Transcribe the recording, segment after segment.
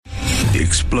the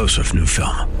explosive new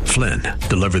film, Flynn,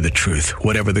 Deliver the Truth,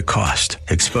 Whatever the Cost,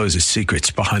 exposes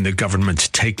secrets behind the government's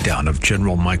takedown of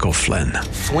General Michael Flynn.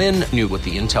 Flynn knew what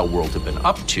the intel world had been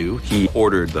up to. He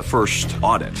ordered the first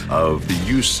audit of the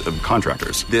use of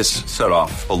contractors. This set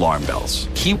off alarm bells.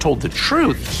 He told the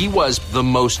truth. He was the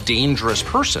most dangerous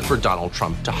person for Donald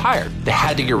Trump to hire. They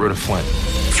had to get rid of Flynn.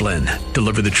 Flynn,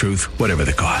 Deliver the Truth, Whatever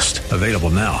the Cost. Available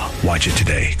now. Watch it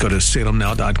today. Go to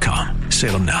salemnow.com.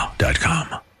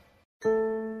 salemnow.com.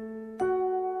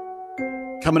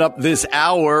 Coming up this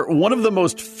hour, one of the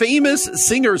most famous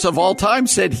singers of all time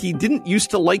said he didn't used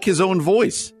to like his own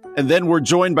voice. And then we're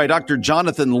joined by Dr.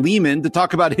 Jonathan Leeman to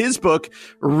talk about his book,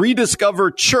 Rediscover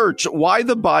Church, Why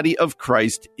the Body of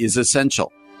Christ is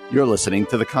Essential. You're listening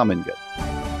to The Common Good.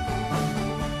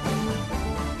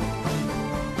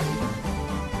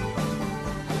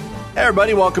 Hey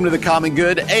everybody, welcome to The Common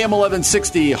Good, AM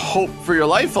 1160, Hope for Your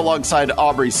Life, alongside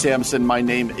Aubrey Sampson. My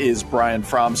name is Brian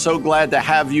Fromm. So glad to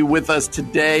have you with us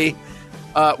today.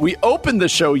 We opened the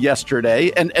show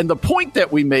yesterday, and the point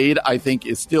that we made, I think,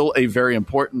 is still a very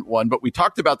important one. But we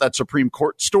talked about that Supreme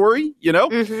Court story, you know,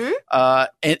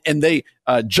 and they,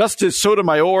 Justice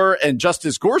Sotomayor and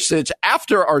Justice Gorsuch,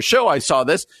 after our show, I saw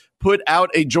this, put out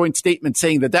a joint statement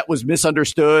saying that was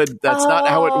misunderstood. That's not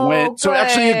how it went. So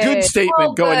actually a good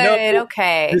statement going, no,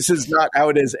 okay, this is not how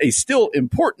it is. A still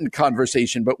important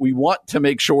conversation, but we want to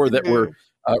make sure that we're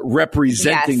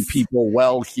representing people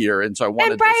well here. And so I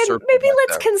wanted Brian, to circle maybe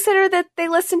let's there. consider that they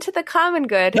listened to The Common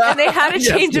Good and they had a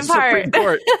change of heart.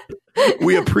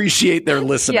 We appreciate their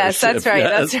listenership. Yes, that's right.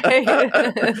 Yes. That's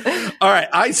right. All right.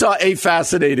 I saw a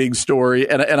fascinating story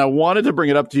and I wanted to bring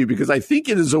it up to you because I think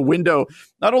it is a window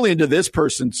not only into this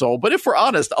person's soul, but if we're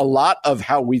honest, a lot of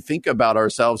how we think about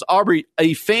ourselves. Aubrey,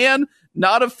 a fan,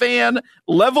 not a fan,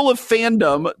 level of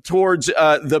fandom towards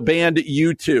the band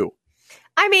U2.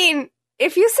 I mean,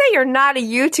 if you say you're not a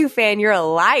U2 fan, you're a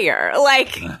liar.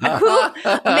 Like,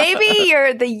 maybe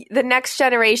you're the next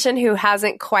generation who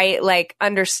hasn't quite like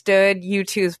understood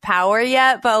U2's power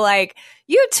yet, but like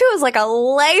U2 is like a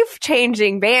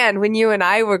life-changing band when you and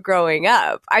I were growing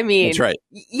up. I mean, that's right.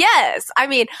 Yes. I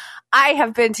mean, I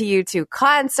have been to U2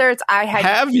 concerts.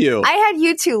 Have you? I had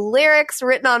U2 lyrics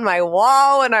written on my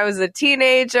wall when I was a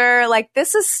teenager. Like,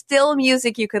 this is still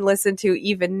music you can listen to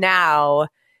even now.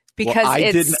 Because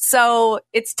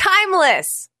it's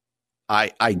timeless.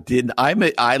 I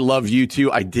love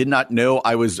U2. I did not know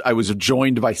I was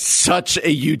joined by such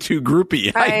a U2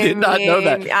 groupie. I did not know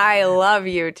that. I love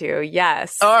U2.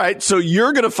 Yes. All right. So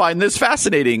you're going to find this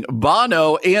fascinating.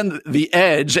 Bono and the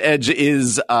Edge. Edge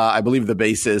is, I believe, the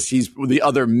bassist. He's the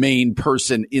other main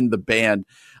person in the band.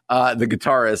 The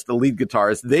guitarist, the lead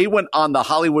guitarist, they went on the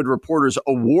Hollywood Reporter's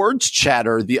Awards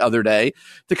chatter the other day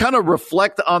to kind of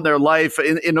reflect on their life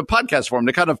in a podcast form,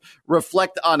 to kind of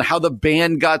reflect on how the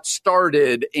band got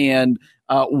started and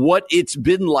what it's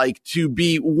been like to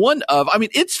be one of, I mean,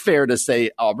 it's fair to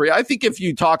say, Aubrey, I think if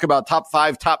you talk about top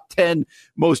 5, top 10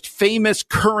 most famous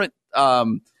current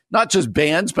not just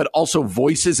bands, but also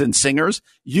voices and singers,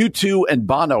 U2 and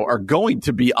Bono are going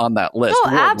to be on that list. Oh,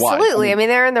 absolutely. I mean,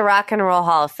 they're in the Rock and Roll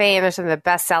Hall of Fame. They're some of the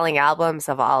best-selling albums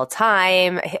of all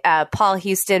time. Paul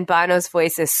Houston, Bono's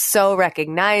voice is so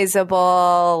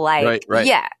recognizable. Like,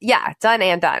 right. Yeah, done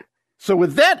and done. So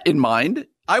with that in mind,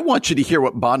 I want you to hear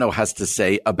what Bono has to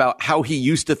say about how he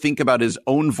used to think about his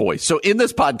own voice. So in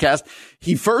this podcast,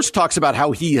 he first talks about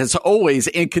how he has always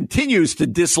and continues to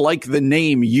dislike the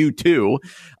name U2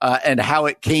 and how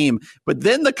it came. But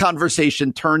then the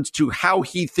conversation turns to how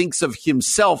he thinks of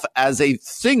himself as a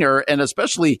singer and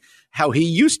especially how he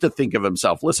used to think of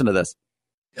himself. Listen to this.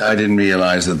 I didn't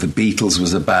realize that the Beatles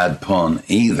was a bad pun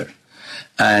either.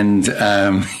 And, you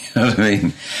know what I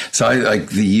mean? So I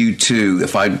like the U2,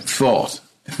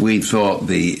 if we thought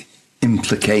the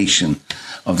implication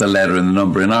of the letter and the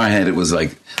number in our head, it was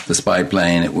like the spy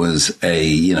plane, it was a,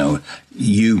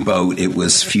 U-boat, it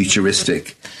was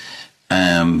futuristic.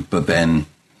 But then,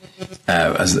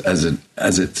 as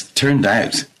it turned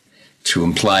out to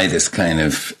imply this kind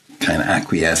of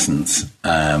acquiescence,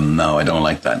 no, I don't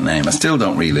like that name. I still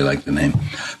don't really like the name.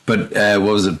 But what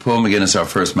was it? Paul McGuinness, our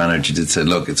first manager, did say,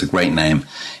 "Look, it's a great name.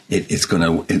 It's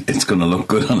gonna look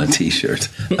good on a T-shirt.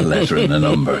 A letter and a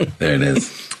number. There it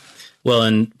is." Well,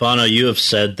 and Bono, you have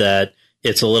said that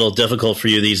it's a little difficult for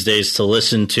you these days to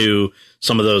listen to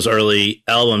some of those early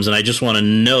albums, and I just want to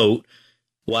note,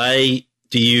 why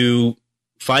do you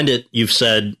find it? You've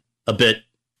said a bit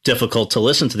difficult to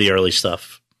listen to the early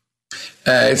stuff.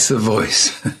 It's the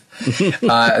voice.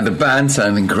 The band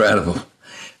sound incredible.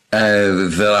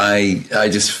 That I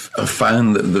just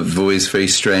found the voice very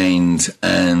strained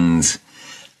and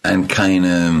kind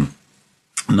of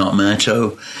not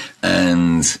macho.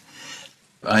 And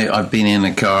I've been in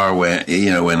a car where,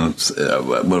 when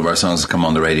one of our songs has come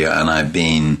on the radio, and I've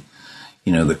been,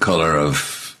 the color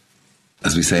of,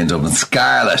 as we say in Dublin,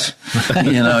 scarlet.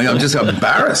 I'm just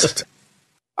embarrassed.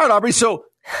 All right, Aubrey. So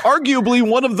arguably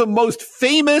one of the most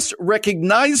famous,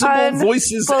 recognizable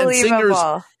voices and singers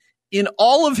in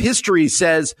all of history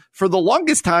says, for the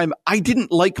longest time, I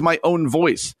didn't like my own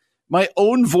voice. My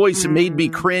own voice made me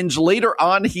cringe. Later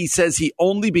on, he says he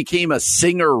only became a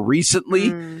singer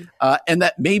recently, and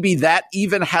that maybe that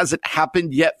even hasn't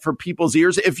happened yet for people's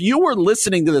ears. If you were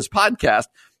listening to this podcast,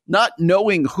 not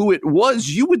knowing who it was,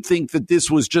 you would think that this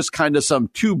was just kind of some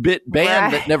 2-bit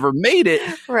band that never made it.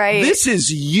 Right. This is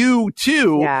you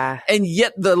too. Yeah. And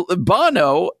yet the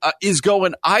Bono is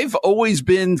going, I've always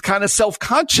been kind of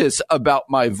self-conscious about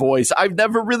my voice. I've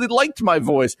never really liked my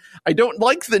voice. I don't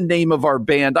like the name of our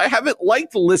band. I haven't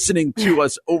liked listening to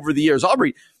us over the years.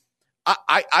 Aubrey,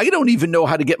 I don't even know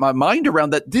how to get my mind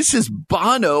around that. This is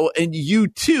Bono and you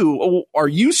too. Are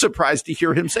you surprised to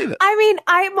hear him say that? I mean,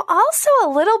 I'm also a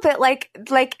little bit like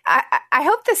I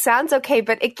hope this sounds okay,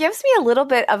 but it gives me a little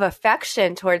bit of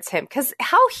affection towards him, because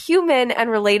how human and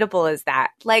relatable is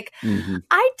that? Like,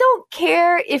 I don't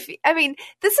care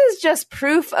this is just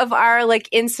proof of our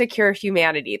insecure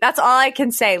humanity. That's all I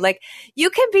can say. Like,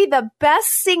 you can be the best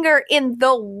singer in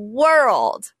the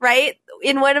world, right?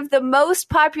 In one of the most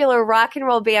popular rock and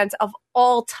roll bands of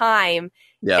all time,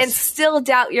 and still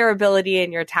doubt your ability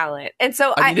and your talent. And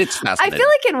so I it's fascinating. I feel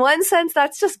like in one sense,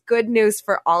 that's just good news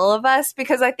for all of us,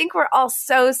 because I think we're all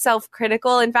so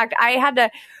self-critical. In fact, I had to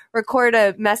record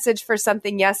a message for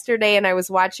something yesterday, and I was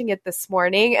watching it this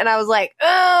morning, and I was like,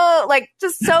 oh,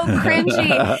 just so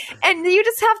cringy. And you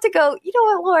just have to go, you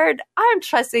know what, Lord, I'm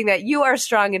trusting that you are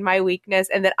strong in my weakness,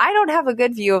 and that I don't have a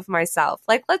good view of myself.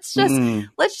 Let's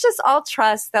just all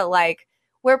trust that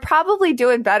we're probably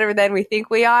doing better than we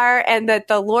think we are, and that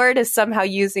the Lord is somehow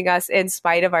using us in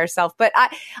spite of ourselves. But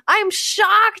I'm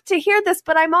shocked to hear this,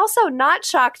 but I'm also not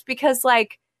shocked, because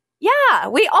yeah,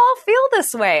 we all feel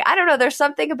this way. I don't know. There's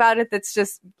something about it that's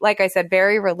just, like I said,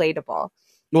 very relatable.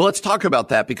 Well, let's talk about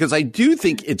that, because I do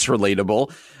think it's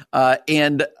relatable.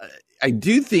 And I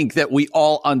do think that we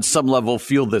all on some level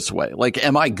feel this way. Like,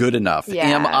 am I good enough? Yeah.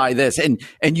 Am I this? And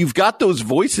you've got those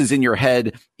voices in your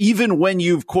head, even when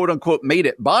you've quote unquote made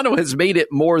it. Bono has made it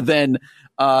more than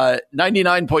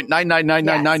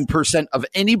 99.99999% of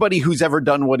anybody who's ever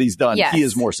done what he's done. Yes. He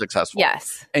is more successful.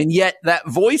 Yes. And yet that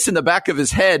voice in the back of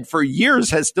his head for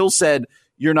years has still said,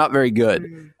 you're not very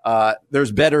good.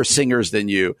 There's better singers than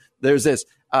you. There's this.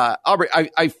 Aubrey,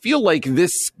 I feel like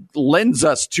this lends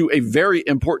us to a very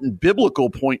important biblical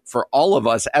point for all of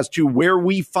us as to where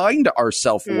we find our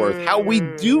self-worth, how we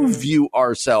do view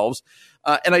ourselves.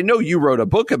 And I know you wrote a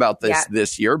book about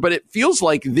this year, but it feels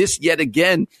like this yet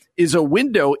again is a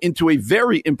window into a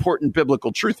very important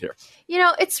biblical truth here.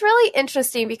 It's really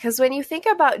interesting, because when you think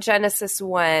about Genesis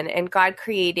 1 and God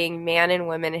creating man and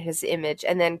woman in his image,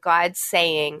 and then God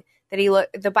saying that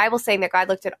the Bible saying that God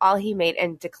looked at all he made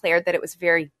and declared that it was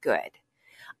very good.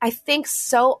 I think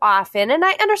so often, and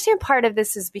I understand part of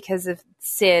this is because of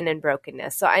sin and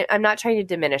brokenness, so I'm not trying to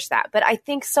diminish that, but I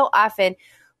think so often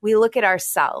we look at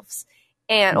ourselves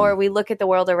or we look at the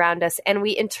world around us, and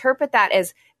we interpret that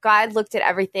as God looked at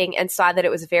everything and saw that it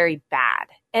was very bad.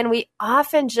 And we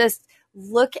often just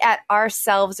look at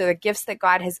ourselves or the gifts that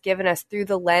God has given us through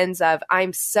the lens of,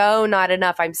 I'm so not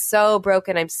enough. I'm so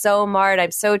broken. I'm so marred.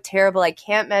 I'm so terrible. I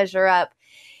can't measure up.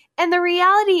 And the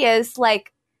reality is,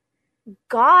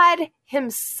 God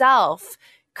himself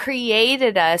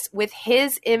created us with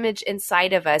his image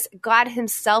inside of us. God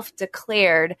himself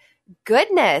declared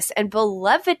goodness and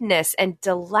belovedness and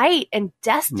delight and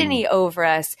destiny over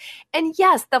us. And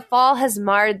yes, the fall has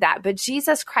marred that, but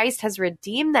Jesus Christ has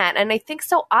redeemed that. And I think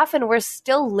so often we're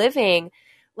still living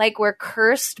like we're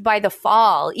cursed by the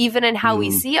fall, even in how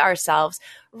we see ourselves,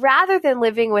 rather than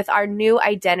living with our new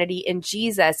identity in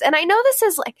Jesus. And I know this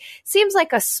is seems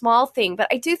like a small thing, but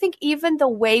I do think even the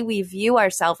way we view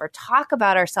ourselves or talk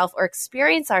about ourselves or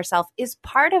experience ourselves is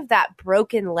part of that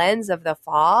broken lens of the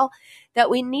fall, that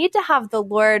we need to have the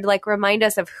Lord remind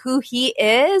us of who he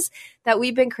is, that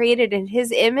we've been created in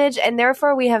his image, and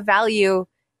therefore we have value,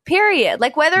 period.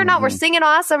 Whether or not we're singing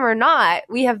awesome or not,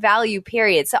 we have value,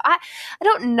 period. So I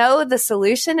don't know the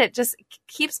solution. It just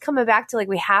keeps coming back to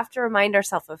we have to remind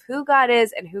ourselves of who God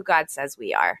is and who God says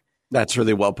we are. That's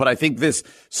really well put. I think this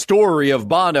story of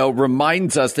Bono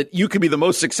reminds us that you can be the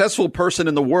most successful person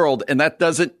in the world, and that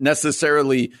doesn't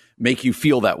necessarily make you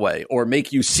feel that way or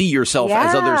make you see yourself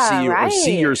as others see you or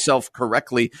see yourself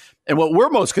correctly. And what we're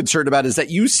most concerned about is that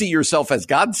you see yourself as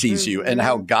God sees you and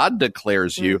how God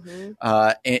declares you.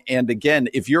 And again,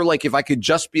 if you're like, if I could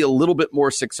just be a little bit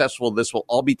more successful, this will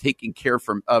all be taken care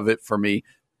of it for me.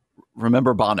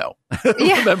 Remember Bono.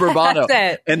 Remember Bono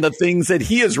and the things that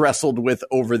he has wrestled with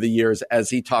over the years, as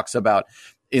he talks about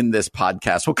in this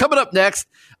podcast. Well, coming up next,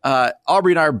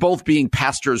 Aubrey and I are both being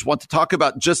pastors, want to talk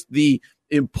about just the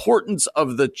importance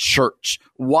of the church.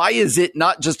 Why is it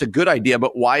not just a good idea,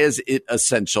 but why is it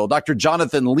essential? Dr.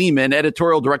 Jonathan Leeman,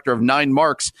 editorial director of 9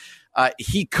 Marks,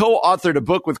 he co-authored a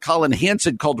book with Colin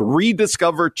Hansen called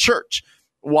Rediscover Church: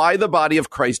 Why the Body of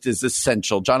Christ is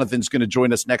Essential. Jonathan's going to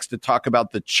join us next to talk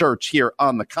about the church here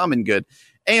on The Common Good.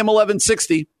 AM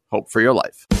 1160, Hope for Your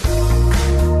Life.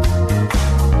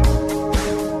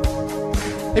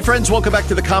 Hey, friends, welcome back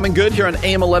to The Common Good here on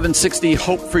AM 1160,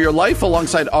 Hope for Your Life,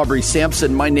 alongside Aubrey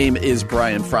Sampson. My name is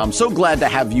Brian Fromm. So glad to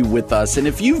have you with us. And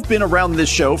if you've been around this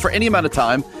show for any amount of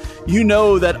time, you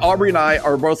know that Aubrey and I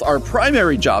are both, our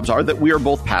primary jobs are that we are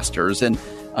both pastors. And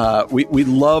we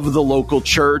love the local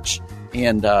church.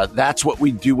 And that's what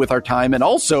we do with our time. And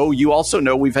also, you also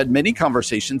know we've had many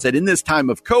conversations that in this time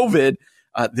of COVID,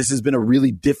 this has been a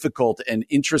really difficult and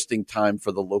interesting time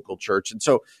for the local church. And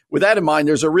so with that in mind,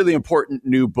 there's a really important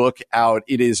new book out.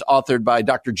 It is authored by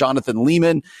Dr. Jonathan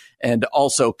Leeman and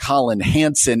also Colin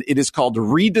Hansen. It is called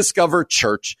Rediscover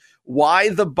Church: Why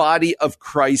the Body of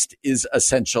Christ is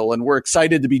Essential. And we're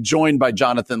excited to be joined by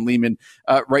Jonathan Leeman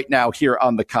right now here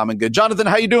on The Common Good. Jonathan,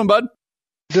 how you doing, bud?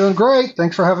 Doing great.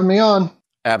 Thanks for having me on.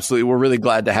 Absolutely. We're really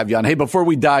glad to have you on. Hey, before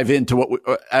we dive into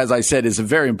what, as I said, is a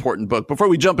very important book, before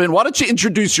we jump in, why don't you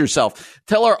introduce yourself?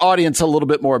 Tell our audience a little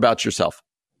bit more about yourself.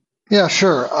 Yeah,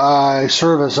 sure. I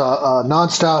serve as a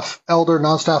non-staff elder,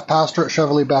 non-staff pastor at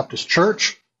Chevrolet Baptist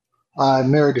Church.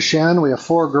 I'm married to Shannon. We have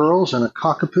 4 girls and a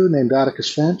cockapoo named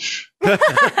Atticus Finch.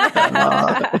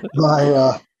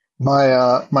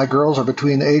 My girls are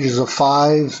between the ages of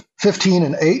 15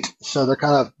 and 8, so they're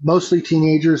kind of mostly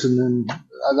teenagers, and then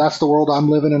that's the world I'm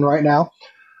living in right now.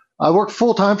 I work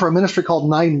full-time for a ministry called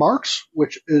 9 Marks,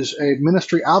 which is a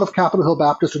ministry out of Capitol Hill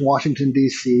Baptist in Washington,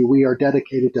 D.C. We are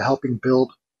dedicated to helping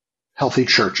build healthy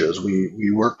churches.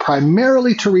 We work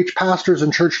primarily to reach pastors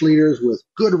and church leaders with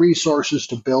good resources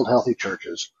to build healthy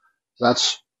churches. So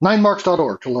that's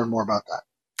 9marks.org to learn more about that.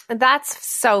 That's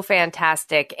so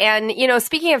fantastic. And, you know,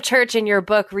 speaking of church, in your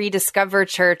book, Rediscover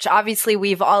Church, obviously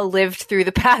we've all lived through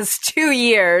the past 2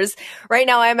 years. Right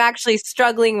now, I'm actually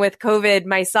struggling with COVID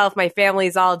myself. My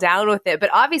family's all down with it.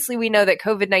 But obviously, we know that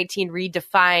COVID-19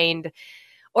 redefined,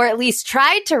 or at least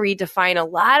tried to redefine, a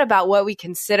lot about what we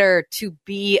consider to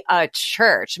be a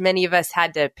church. Many of us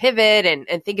had to pivot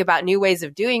and think about new ways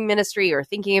of doing ministry or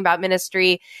thinking about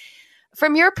ministry.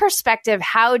 From your perspective,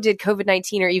 how did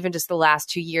COVID-19 or even just the last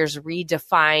 2 years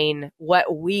redefine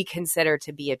what we consider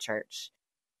to be a church?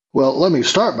 Well, let me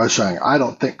start by saying I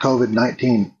don't think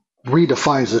COVID-19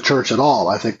 redefines the church at all.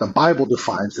 I think the Bible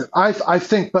defines it. I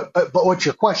think, but what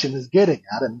your question is getting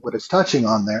at and what it's touching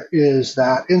on there is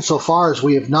that insofar as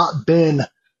we have not been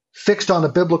fixed on a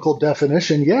biblical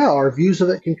definition, our views of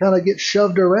it can kind of get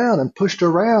shoved around and pushed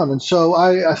around. And so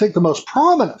I think the most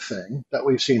prominent thing that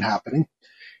we've seen happening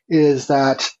is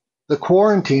that the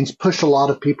quarantines pushed a lot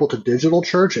of people to digital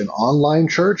church and online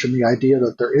church, and the idea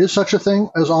that there is such a thing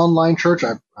as online church,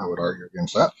 I would argue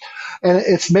against that. And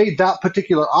it's made that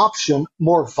particular option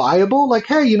more viable. Like,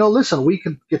 hey, listen, we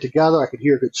can get together. I could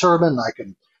hear a good sermon. I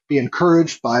can be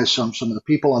encouraged by some of the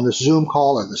people on this Zoom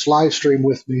call or this live stream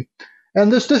with me.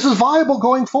 And this is viable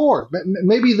going forward.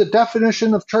 Maybe the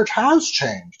definition of church has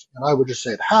changed, and I would just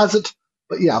say it hasn't.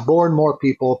 But more and more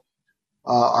people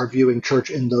are viewing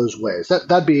church in those ways.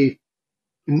 That'd be,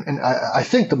 I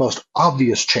think, the most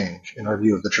obvious change in our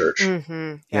view of the church.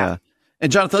 Mm-hmm. Yeah.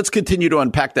 And Jonathan, let's continue to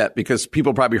unpack that, because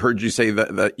people probably heard you say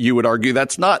that you would argue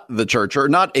that's not the church or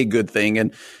not a good thing.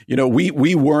 And,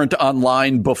 we weren't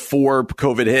online before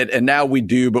COVID hit, and now we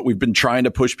do, but we've been trying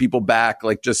to push people back,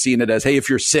 like just seeing it as, hey,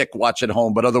 if you're sick, watch at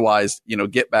home, but otherwise,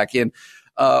 get back in.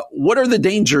 What are the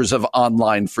dangers of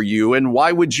online for you, and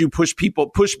why would you push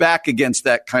back against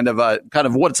that kind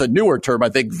of what's a newer term, I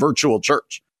think, virtual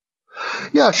church?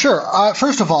 Yeah, sure.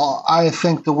 First of all, I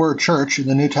think the word church in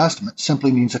the New Testament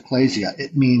simply means ecclesia.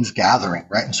 It means gathering,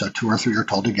 right? And so 2 or 3 are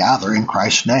told to gather in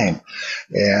Christ's name.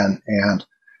 And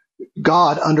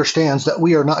God understands that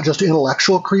we are not just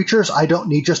intellectual creatures. I don't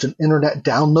need just an internet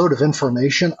download of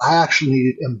information. I actually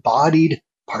need embodied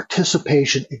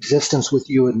participation, existence with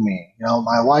you and me. You know,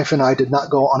 my wife and I did not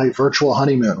go on a virtual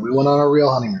honeymoon. We went on a real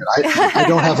honeymoon. I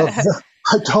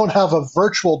don't have a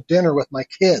virtual dinner with my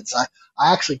kids.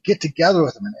 I actually get together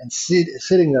with them, and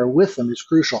sitting there with them is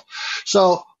crucial.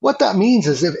 So what that means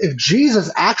is if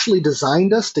Jesus actually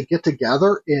designed us to get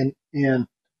together in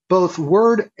both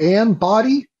word and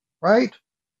body, right?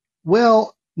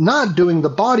 Well, not doing the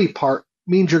body part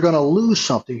means you're going to lose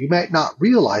something. You might not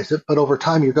realize it, but over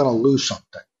time you're going to lose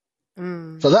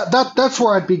something. So that's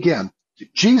where I'd begin.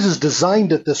 Jesus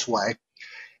designed it this way.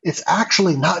 It's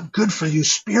actually not good for you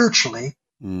spiritually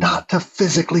not to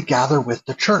physically gather with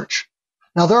the church.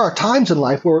 Now, there are times in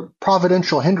life where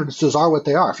providential hindrances are what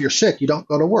they are. If you're sick, you don't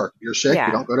go to work. If you're sick,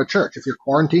 you don't go to church. If you're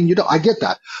quarantined, you don't. I get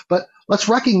that. But let's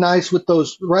recognize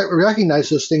those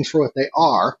things for what they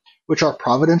are, which are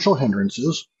providential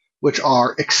hindrances, which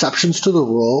are exceptions to the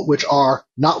rule, which are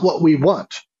not what we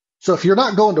want. So if you're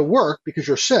not going to work because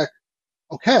you're sick,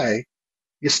 okay,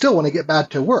 you still want to get back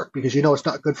to work because you know it's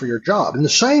not good for your job. In the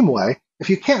same way, if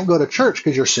you can't go to church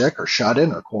because you're sick or shut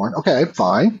in or quarantined, okay,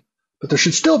 fine. But there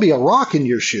should still be a rock in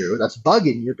your shoe that's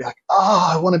bugging you. Be like,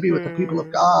 I want to be with the people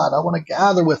of God. I want to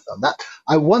gather with them.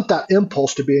 I want that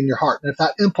impulse to be in your heart. And if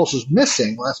that impulse is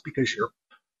missing, well, that's because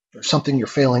there's something you're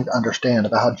failing to understand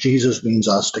about how Jesus means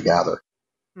us to gather.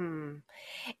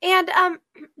 And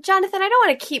Jonathan, I don't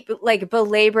want to keep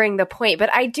belaboring the point,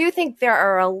 but I do think there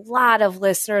are a lot of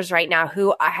listeners right now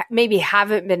who maybe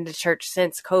haven't been to church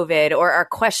since COVID or are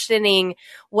questioning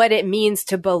what it means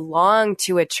to belong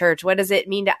to a church. What does it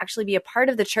mean to actually be a part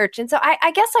of the church? And so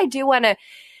I guess I do want to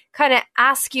kind of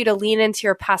ask you to lean into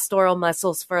your pastoral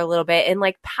muscles for a little bit and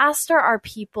pastor our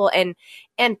people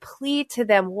and plead to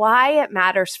them why it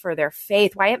matters for their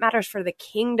faith, why it matters for the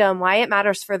kingdom, why it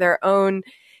matters for their own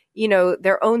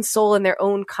soul and their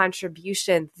own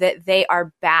contribution that they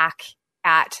are back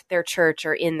at their church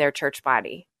or in their church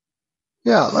body.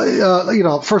 Yeah.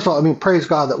 First of all, praise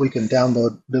God that we can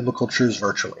download biblical truths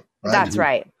virtually. Right? That's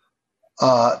right.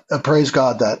 Praise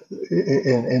God that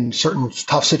in certain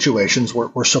tough situations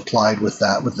we're supplied with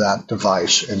that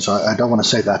device. And so I don't want to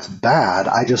say that's bad.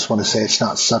 I just want to say it's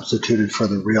not substituted for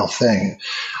the real thing.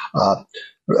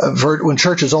 When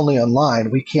church is only online,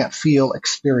 we can't feel,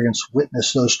 experience,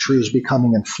 witness those truths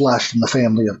becoming enfleshed in the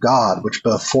family of God, which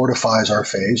both fortifies our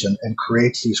faith and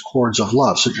creates these cords of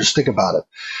love. So just think about it.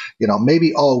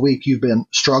 Maybe all week you've been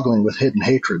struggling with hidden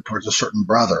hatred towards a certain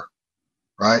brother,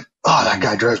 right? Oh, that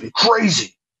guy drives me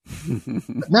crazy.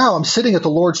 But now I'm sitting at the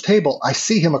Lord's table. I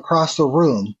see him across the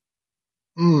room.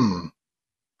 I'm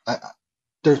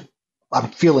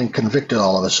feeling convicted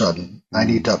all of a sudden. I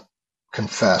need to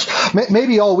confess.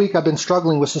 Maybe all week I've been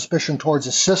struggling with suspicion towards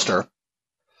a sister,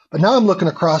 but now I'm looking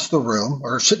across the room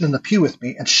or sitting in the pew with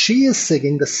me, and she is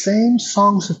singing the same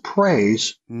songs of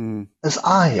praise as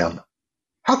I am.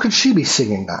 How could she be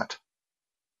singing that?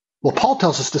 Well, Paul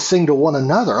tells us to sing to one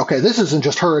another. Okay, this isn't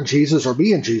just her and Jesus or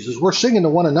me and Jesus. We're singing to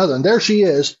one another, and there she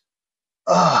is.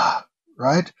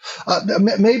 Right?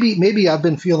 Maybe I've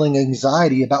been feeling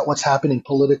anxiety about what's happening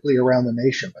politically around the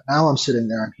nation, but now I'm sitting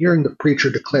there. I'm hearing the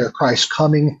preacher declare Christ's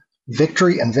coming,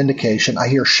 victory, and vindication. I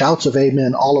hear shouts of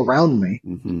amen all around me,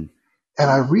 and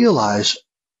I realize,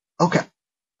 okay,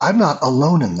 I'm not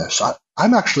alone in this.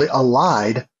 I'm actually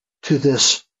allied to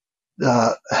this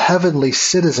heavenly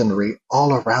citizenry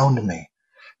all around me,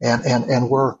 and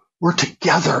we're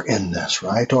together in this,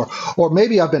 right? Or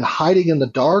maybe I've been hiding in the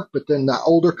dark, but then that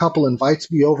older couple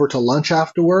invites me over to lunch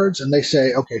afterwards, and they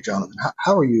say, okay, Jonathan,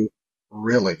 how are you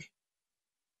really?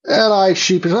 And I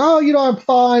sheepishly, I'm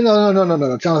fine.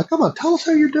 No, Jonathan, come on, tell us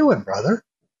how you're doing, brother.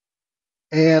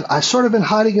 And I've sort of been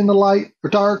hiding in the light or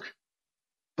dark,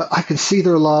 but I can see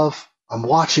their love. I'm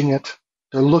watching it.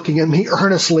 They're looking at me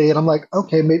earnestly, and I'm like,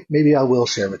 okay, maybe I will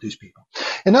share with these people.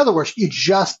 In other words, you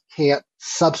just can't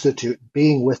substitute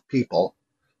being with people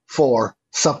for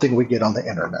something we get on the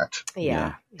internet.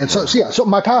 Yeah. And so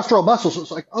my pastoral muscles was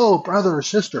like, oh, brother or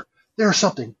sister, there's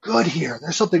something good here.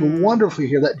 There's something wonderful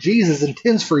here that Jesus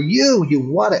intends for you. You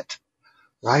want it,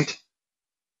 right?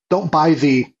 Don't buy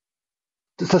the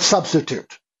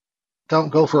substitute. Don't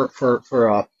go for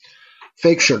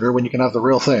fake sugar when you can have the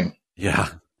real thing. Yeah.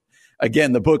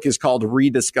 Again, the book is called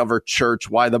Rediscover Church,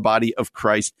 Why the Body of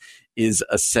Christ is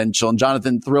Essential. And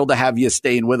Jonathan, thrilled to have you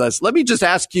staying with us. Let me just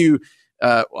ask you,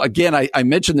 again, I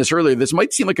mentioned this earlier. This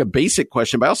might seem like a basic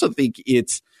question, but I also think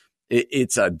it's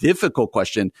a difficult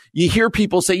question. You hear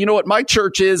people say, you know what my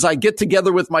church is? I get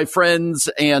together with my friends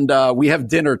and we have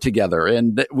dinner together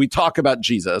and we talk about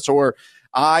Jesus, or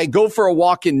I go for a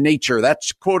walk in nature.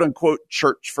 That's quote unquote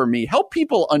church for me. Help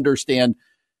people understand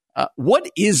What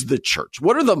is the church?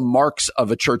 What are the marks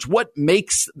of a church? What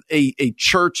makes a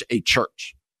church a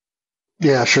church?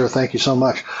 Yeah, sure. Thank you so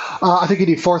much. I think you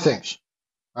need 4 things.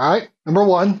 All right. Number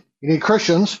 1, you need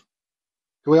Christians.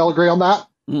 Do we all agree on that?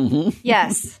 Mm-hmm.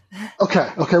 Yes. Okay.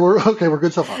 We're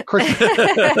good so far. Christians.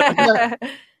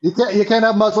 You can't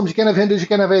have Muslims. You can't have Hindus. You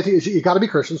can't have atheists. You got to be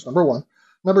Christians. Number 1.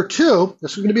 Number 2,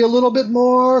 this is going to be a little bit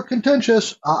more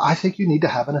contentious. I think you need to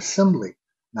have an assembly,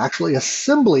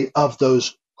 assembly of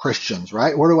those Christians,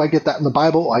 right? Where do I get that in the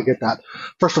Bible? I get that,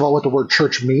 first of all, what the word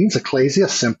church means. Ecclesia,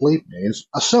 simply means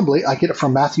assembly. I get it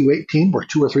from Matthew 18, where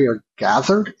 2 or 3 are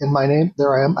gathered in my name.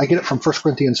 There I am. I get it from 1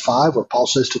 Corinthians 5, where Paul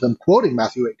says to them, quoting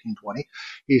Matthew 18:20,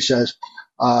 he says,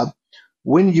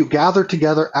 when you gather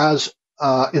together as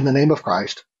in the name of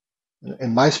Christ,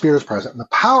 and my spirit is present, and the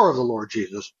power of the Lord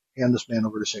Jesus, hand this man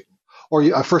over to Satan. Or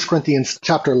 1 Corinthians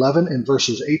chapter 11 in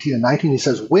verses 18 and 19, he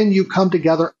says, when you come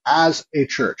together as a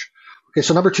church. Okay,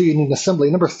 so number 2, you need an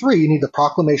assembly. Number 3, you need the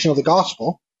proclamation of the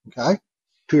gospel. Okay,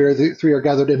 2 or 3 are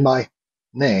gathered in my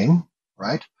name,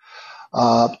 right?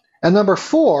 And number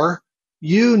 4,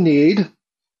 you need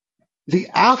the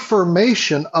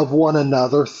affirmation of one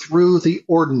another through the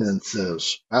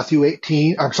ordinances.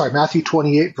 Matthew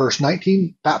 28, verse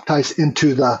 19, baptize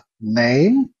into the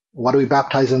name. Why do we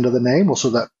baptize into the name? Well, so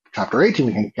that chapter 18,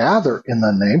 we can gather in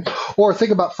the name. Or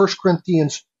think about 1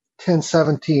 Corinthians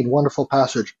 10:17, wonderful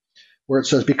passage, where it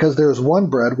says, because there is one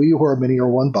bread, we who are many are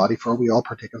one body, for we all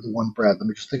partake of the one bread. Let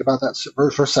me just think about that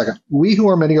verse for a second. We who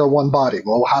are many are one body.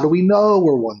 Well, how do we know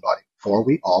we're one body? For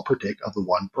we all partake of the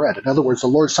one bread. In other words, the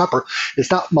Lord's Supper is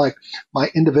not like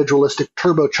my individualistic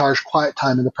turbocharged quiet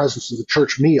time in the presence of the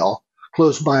church meal.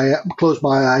 Close my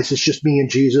eyes. It's just me and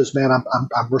Jesus. Man,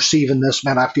 I'm receiving this.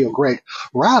 Man, I feel great.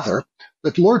 Rather,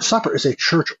 the Lord's Supper is a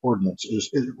church ordinance.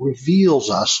 It reveals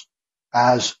us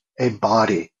as a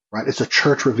body, right? It's a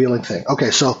church revealing thing.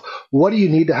 Okay, so what do you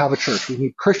need to have a church? We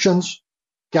need Christians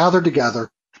gathered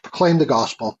together to proclaim the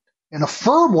gospel and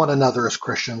affirm one another as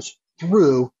Christians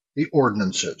through the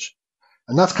ordinances.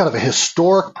 And that's kind of a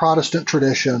historic Protestant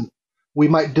tradition. We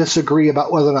might disagree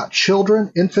about whether or not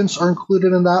infants are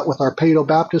included in that with our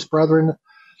Paedo-Baptist brethren,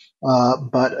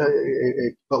 but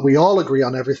we all agree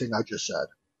on everything I just said.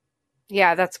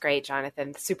 Yeah, that's great,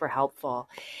 Jonathan. Super helpful.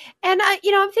 And,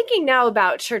 I'm thinking now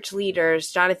about church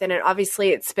leaders, Jonathan, and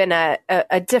obviously it's been a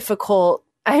difficult,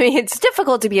 it's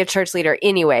difficult to be a church leader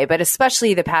anyway, but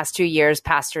especially the past 2 years,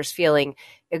 pastors feeling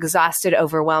exhausted,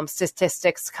 overwhelmed,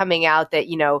 statistics coming out that,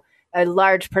 a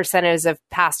large percentage of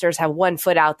pastors have one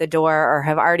foot out the door or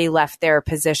have already left their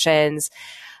positions.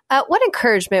 What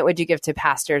encouragement would you give to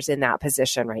pastors in that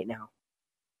position right now?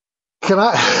 Can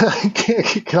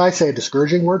I say a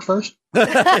discouraging word first?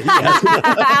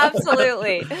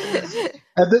 Absolutely.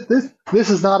 And this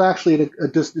is not actually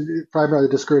primarily a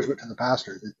discouragement to the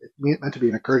pastors. It's meant to be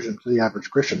an encouragement to the average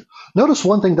Christian. Notice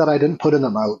one thing that I didn't put in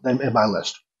my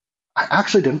list. I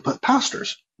actually didn't put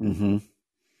pastors. Mm-hmm.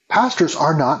 Pastors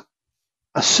are not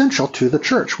essential to the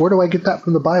church. Where do I get that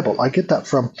from the Bible? I get that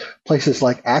from places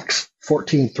like Acts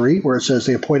 14:3, where it says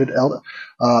the appointed elder.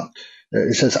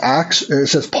 It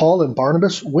says Paul and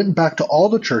Barnabas went back to all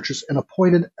the churches and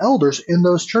appointed elders in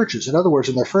those churches. In other words,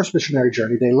 in their first missionary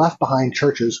journey, they left behind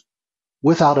churches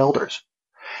without elders.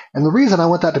 And the reason I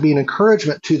want that to be an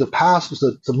encouragement to the pastor,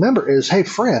 the member, is, hey,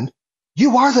 friend,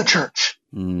 you are the church.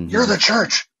 Mm-hmm. You're the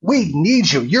church. We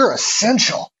need you. You're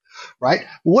essential, right?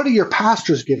 What are your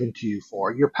pastors given to you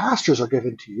for? Your pastors are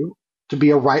given to you to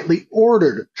be a rightly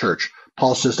ordered church.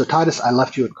 Paul says to Titus, I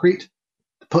left you in Crete.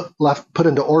 Put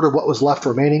into order what was left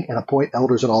remaining and appoint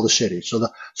elders in all the cities. So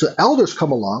elders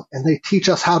come along and they teach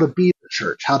us how to be the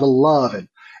church, how to love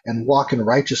and walk in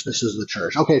righteousness as the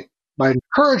church. Okay, my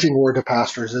encouraging word to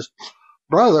pastors is,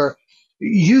 brother,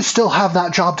 you still have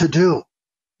that job to do.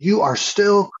 You are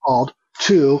still called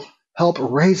to help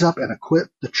raise up and equip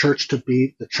the church to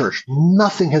be the church.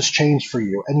 Nothing has changed for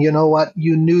you. And you know what?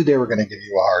 You knew they were going to give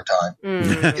you a hard time.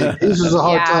 Mm. This is a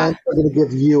hard time. They're going to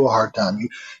give you a hard time.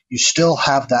 You still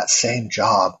have that same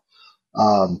job.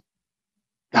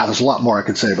 There's a lot more I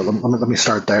could say, but let me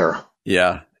start there.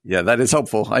 Yeah. Yeah, that is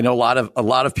helpful. I know a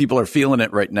lot of people are feeling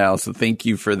it right now. So thank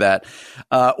you for that.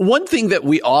 One thing that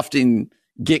we often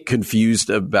get confused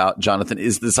about, Jonathan,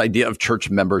 is this idea of church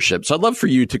membership. So I'd love for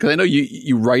you to, because I know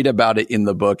you write about it in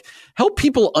the book, help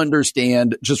people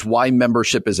understand just why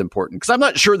membership is important. Because I'm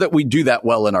not sure that we do that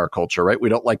well in our culture, right? We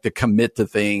don't like to commit to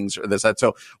things or this, that.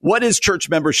 So what is church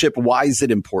membership? Why is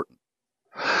it important?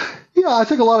 Yeah, I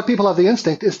think a lot of people have the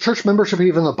instinct. Is church membership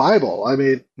even the Bible? I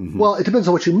mean, Well, it depends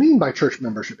on what you mean by church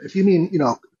membership. If you mean,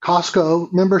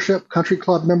 Costco membership, country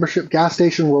club membership, gas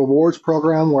station rewards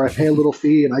program where I pay a little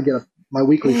fee and I get a my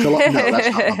weekly fill-up? No,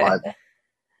 that's not my Bible.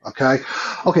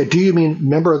 Okay. Do you mean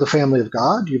member of the family of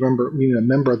God? Do you mean a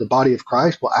member of the body of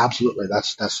Christ? Well, absolutely.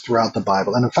 That's throughout the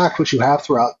Bible. And in fact, what you have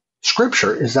throughout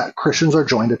Scripture is that Christians are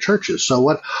joined to churches. So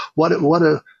what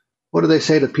do they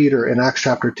say to Peter in Acts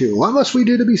chapter 2? What must we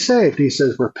do to be saved? He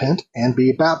says, repent and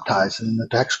be baptized. And the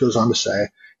text goes on to say,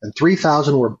 and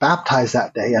 3,000 were baptized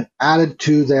that day and added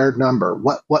to their number.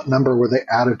 What number were they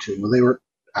added to? Well, they were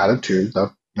added to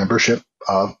the membership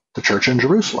of the church in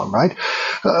Jerusalem, right?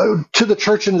 To the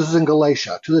church in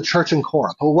Galatia, to the church in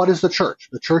Corinth. Well, what is the church?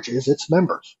 The church is its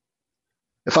members.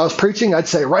 If I was preaching, I'd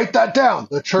say, write that down.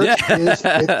 The church is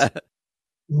its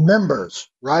members,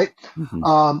 right?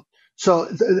 Mm-hmm. So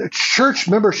the church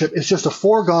membership is just a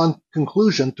foregone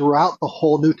conclusion throughout the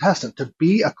whole New Testament. To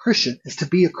be a Christian is to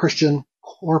be a Christian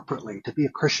corporately, to be a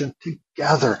Christian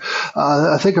together.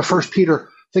 I think of 1 Peter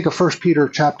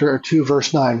chapter 2,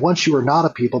 verse 9. Once you were not a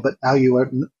people, but now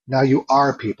you are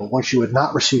a people. Once you had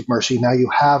not received mercy, now you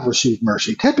have received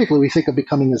mercy. Typically, we think of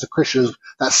becoming as a Christian as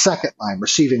that second line,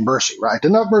 receiving mercy, right?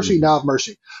 Didn't have mercy, now have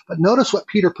mercy. But notice what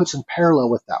Peter puts in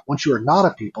parallel with that. Once you are not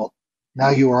a people, now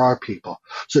you are our people.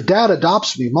 So dad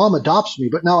adopts me, mom adopts me,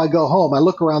 but now I go home, I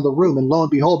look around the room, and lo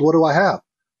and behold, what do I have?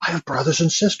 I have brothers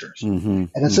and sisters. Mm-hmm.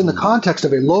 And it's in the context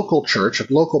of a local church, a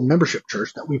local membership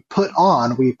church, that we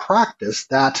practice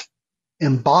that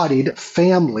embodied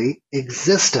family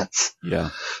existence. Yeah.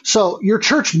 So your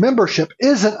church membership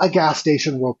isn't a gas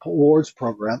station rewards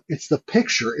program. It's the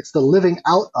picture, it's the living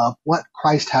out of what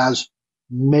Christ has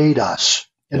made us.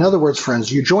 In other words,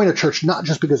 friends, you join a church not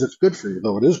just because it's good for you,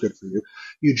 though it is good for you.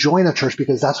 You join a church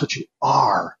because that's what you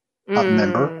are, a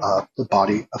member of the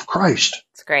body of Christ.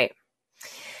 That's great.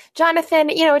 Jonathan,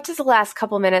 it's just the last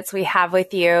couple minutes we have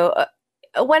with you.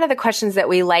 One of the questions that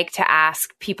we like to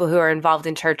ask people who are involved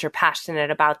in church or passionate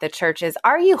about the church is,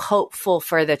 are you hopeful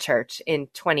for the church in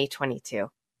 2022?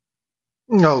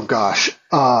 Oh, gosh.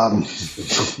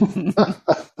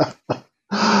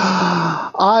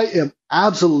 I am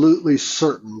absolutely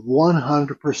certain,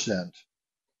 100%,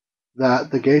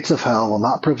 that the gates of hell will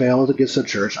not prevail against the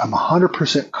church. I'm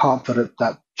 100% confident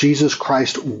that Jesus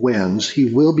Christ wins. He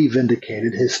will be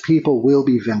vindicated. His people will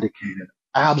be vindicated.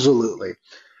 Absolutely.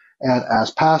 And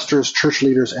as pastors, church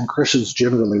leaders, and Christians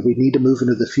generally, we need to move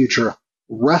into the future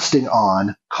resting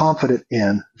on, confident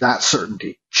in that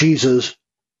certainty. Jesus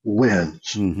wins.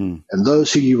 Mm-hmm. And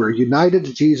those who are united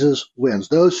to Jesus wins.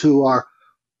 Those who are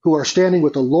standing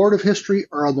with the Lord of history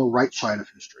are on the right side of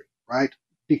history, right?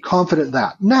 Be confident in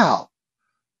that. Now,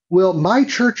 will my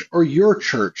church or your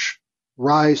church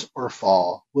rise or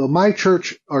fall? Will my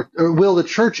church or will the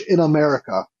church in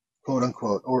America, quote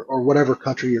unquote, or whatever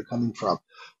country you're coming from,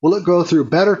 will it go through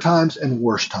better times and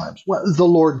worse times? Well, the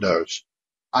Lord knows.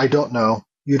 I don't know.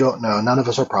 You don't know. None of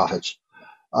us are prophets.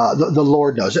 The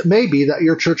Lord knows. It may be that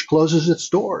your church closes its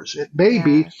doors. It may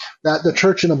be that the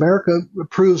church in America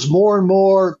proves more and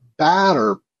more bad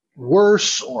or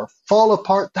worse or fall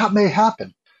apart. That may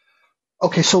happen.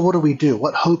 Okay, so what do we do?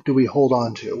 What hope do we hold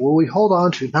on to? Well, we hold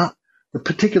on to not the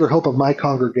particular hope of my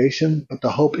congregation, but the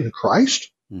hope in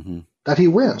Christ that he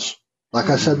wins, like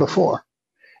I said before.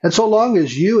 And so long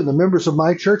as you and the members of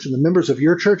my church and the members of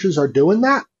your churches are doing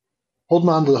that, holding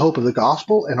on to the hope of the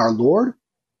gospel and our Lord,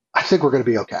 I think we're going to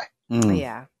be okay.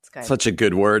 Yeah, it's good. Such a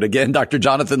good word. Again, Dr.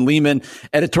 Jonathan Leeman,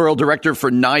 editorial director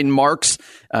for 9 Marks,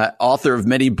 author of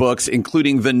many books,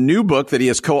 including the new book that he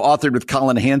has co-authored with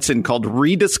Colin Hansen called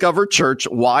Rediscover Church,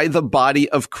 Why the Body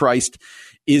of Christ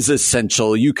is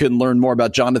Essential. You can learn more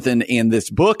about Jonathan and this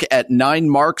book at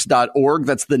 9marks.org.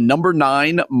 That's the number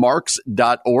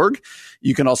 9marks.org.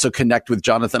 You can also connect with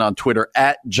Jonathan on Twitter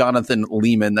at Jonathan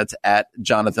Leeman. That's at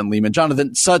Jonathan Leeman.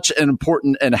 Jonathan, such an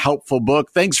important and helpful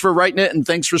book. Thanks for writing it, and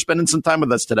thanks for spending some time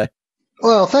with us today.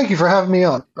 Well, thank you for having me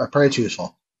on. I pray it's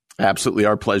useful. Absolutely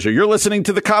our pleasure. You're listening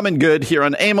to The Common Good here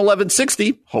on AM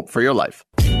 1160. Hope for your life.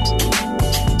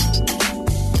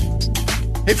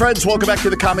 Hey friends, welcome back to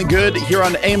The Common Good here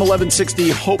on AM 1160,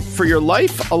 Hope for Your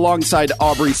Life, alongside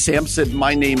Aubrey Sampson.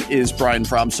 My name is Brian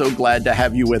Fromm. So glad to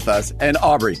have you with us. And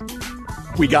Aubrey,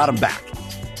 we got him back.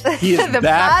 He is the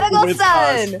back prodigal with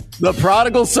son. us. The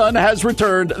prodigal son has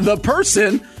returned. The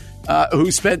person who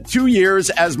spent 2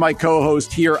 years as my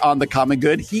co-host here on The Common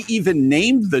Good. He even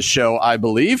named the show, I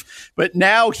believe. But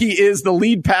now he is the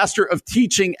lead pastor of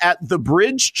teaching at the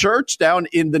Bridge Church down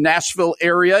in the Nashville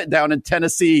area, down in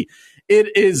Tennessee.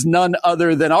 It is none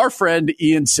other than our friend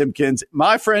Ian Simkins.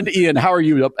 My friend Ian, how are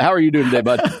you? How are you doing today,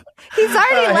 bud? He's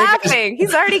already laughing.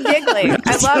 He's already giggling.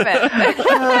 I love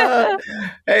it.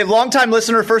 Hey, long-time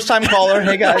listener, first-time caller.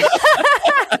 Hey, guys.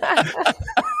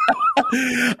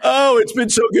 Oh, it's been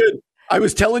so good. I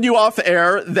was telling you off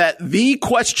air that the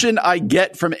question I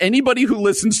get from anybody who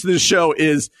listens to this show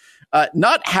is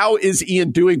not how is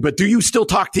Ian doing, but do you still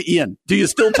talk to Ian? Do you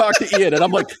still talk to Ian? And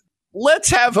I'm like, let's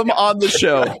have him on the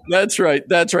show. That's right.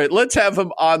 Let's have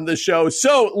him on the show.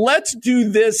 So let's do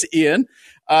this, Ian.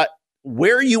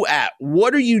 Where are you at?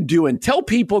 What are you doing? Tell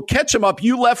people, catch them up.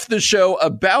 You left the show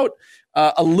about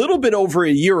a little bit over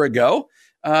a year ago.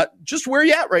 Just where are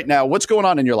you at right now? What's going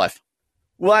on in your life?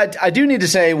 Well, I do need to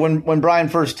say when Brian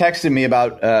first texted me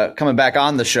about coming back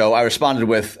on the show, I responded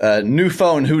with new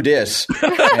phone, who dis?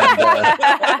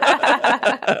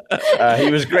 And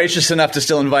he was gracious enough to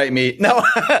still invite me. No,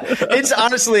 it's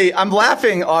honestly, I'm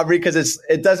laughing, Aubrey, because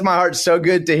it does my heart so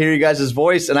good to hear you guys'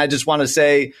 voice. And I just want to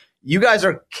say, you guys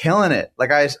are killing it.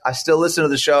 Like I still listen to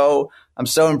the show. I'm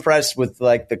so impressed with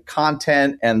like the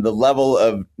content and the level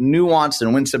of nuance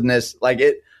and winsomeness. Like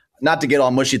it, not to get all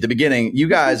mushy at the beginning, you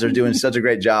guys are doing such a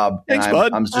great job. Thanks, and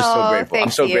bud. I'm just so grateful.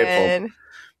 Thanks, I'm so Ian.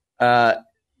 grateful.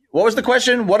 What was the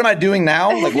question? What am I doing now?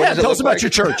 Like, what does it tell us look about like?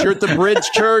 your church. You're at the Bridge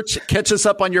Church. Catch us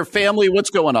up on your family. What's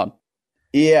going on?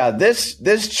 Yeah, this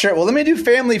church. Well, let me do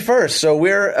family first. So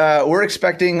we're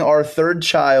expecting our third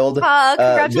child.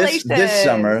 Congratulations! This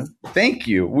summer. Thank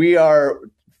you. We are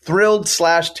thrilled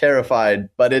 / terrified,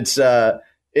 but it's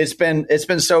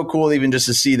been so cool even just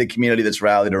to see the community that's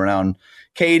rallied around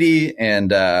Katie and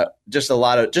just a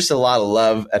lot of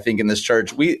love. I think in this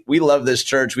church, we love this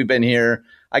church. We've been here.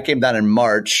 I came down in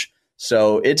March.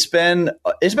 So it's been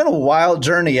a wild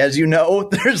journey. As you know,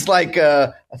 there's like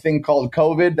a thing called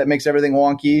COVID that makes everything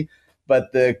wonky,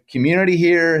 but the community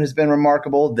here has been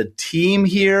remarkable. The team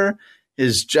here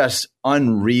is just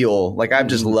unreal. Like I've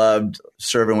just loved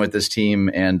serving with this team,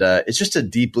 and it's just a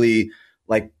deeply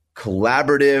like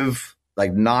collaborative,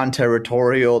 like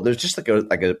non-territorial. There's just like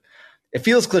a. It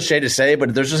feels cliche to say,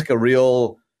 but there's just like a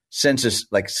real sense of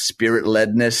like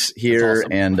spirit-ledness here.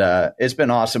 Awesome. And it's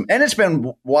been awesome. And it's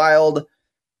been wild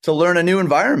to learn a new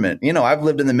environment. You know, I've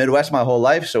lived in the Midwest my whole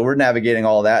life, so we're navigating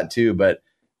all that too. But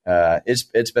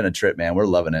it's been a trip, man. We're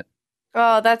loving it.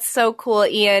 Oh, that's so cool,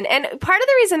 Ian. And part of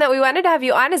the reason that we wanted to have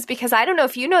you on is because I don't know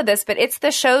if you know this, but it's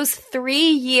the show's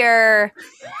 3-year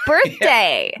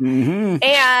birthday. Mm-hmm.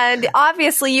 And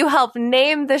obviously you helped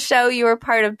name the show. You were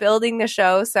part of building the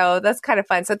show. So that's kind of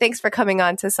fun. So thanks for coming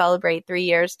on to celebrate 3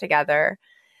 years together.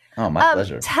 Oh, my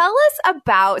pleasure. Tell us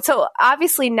about, so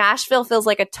obviously Nashville feels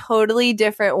like a totally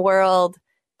different world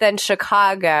than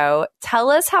Chicago. Tell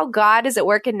us how God is at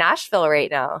work in Nashville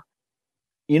right now.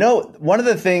 You know, one of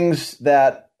the things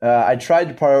that I tried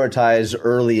to prioritize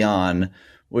early on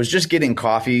was just getting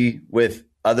coffee with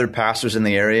other pastors in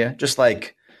the area, just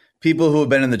like people who have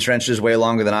been in the trenches way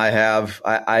longer than I have.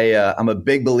 I'm a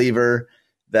big believer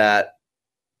that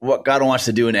what God wants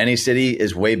to do in any city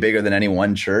is way bigger than any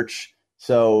one church.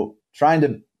 So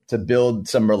trying to build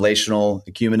some relational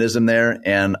ecumenism there.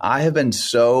 And I have been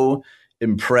so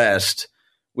impressed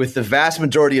with the vast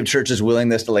majority of churches'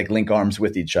 willingness to like link arms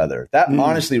with each other. That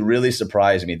honestly really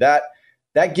surprised me. That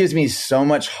gives me so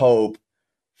much hope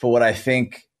for what I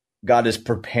think God is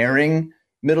preparing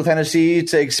Middle Tennessee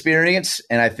to experience.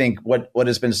 And I think what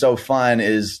has been so fun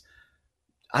is,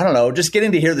 I don't know, just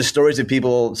getting to hear the stories of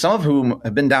people, some of whom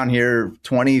have been down here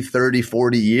 20, 30,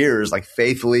 40 years, like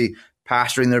faithfully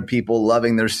pastoring their people,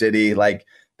 loving their city. Like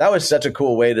that was such a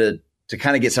cool way to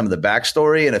kind of get some of the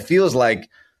backstory. And it feels like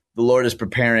the Lord is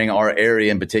preparing our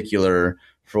area in particular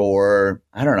for,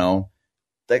 I don't know,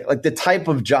 like the type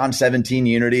of John 17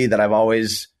 unity that I've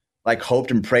always like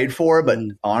hoped and prayed for, but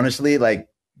honestly, like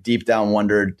deep down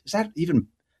wondered, is that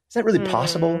really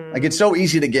possible? Like it's so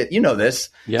easy to get, you know this,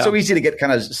 so easy to get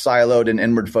kind of siloed and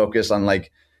inward focused on like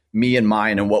me and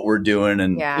mine and what we're doing.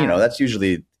 And, you know, that's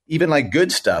usually even like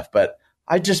good stuff, but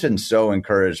I've just been so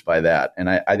encouraged by that. And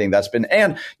I think that's been,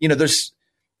 and, you know, there's,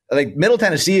 like Middle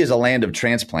Tennessee is a land of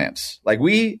transplants. Like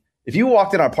if you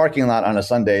walked in our parking lot on a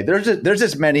Sunday, there's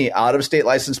as many out of state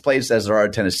license plates as there are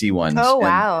Tennessee ones. Oh,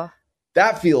 wow. And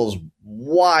that feels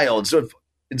wild. So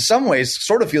in some ways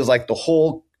sort of feels like the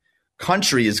whole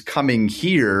country is coming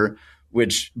here,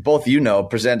 which both, you know,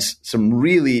 presents some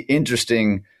really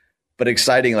interesting but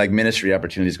exciting like ministry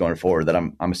opportunities going forward that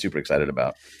I'm super excited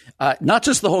about. Not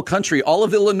just the whole country, all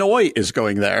of Illinois is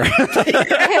going there. So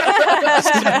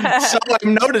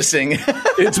I'm noticing.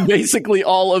 It's basically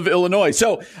all of Illinois.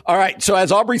 So, all right. So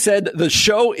as Aubrey said, the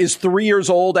show is 3 years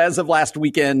old as of last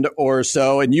weekend or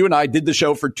so. And you and I did the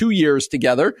show for 2 years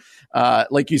together.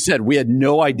 Like you said, we had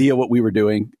no idea what we were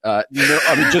doing.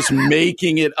 Just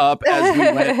making it up as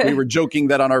we went. We were joking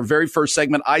that on our very first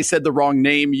segment, I said the wrong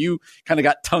name. You kind of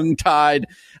got tongue-tied.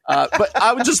 But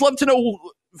I would just love to know,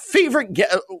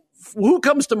 who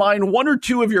comes to mind, one or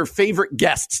two of your favorite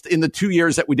guests in the 2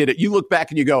 years that we did it? You look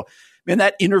back and you go, man,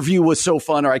 that interview was so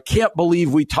fun, or I can't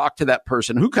believe we talked to that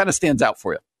person. Who kind of stands out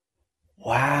for you?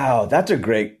 Wow, that's a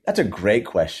great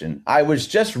question. I was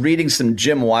just reading some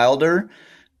Jim Wilder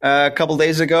a couple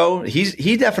days ago.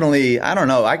 He definitely, I don't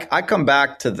know. I come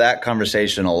back to that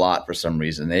conversation a lot for some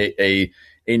reason. A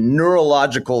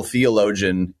neurological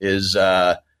theologian is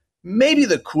maybe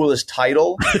the coolest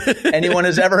title anyone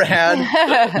has ever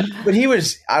had. But he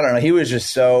was, I don't know, he was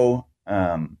just so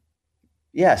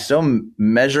so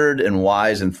measured and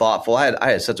wise and thoughtful. I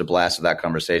had such a blast with that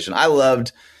conversation. I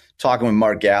loved talking with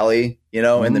Mark Galley,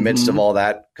 in the midst of all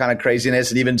that kind of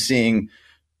craziness, and even seeing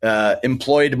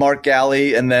employed Mark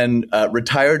Galley and then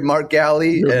retired Mark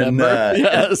Galley, Remember? And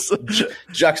Yes.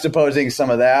 juxtaposing some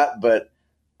of that. But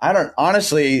I don't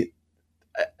honestly,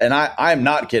 and I'm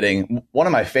not kidding. One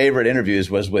of my favorite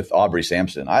interviews was with Aubrey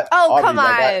Sampson. Come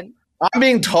on. I'm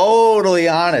being totally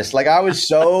honest.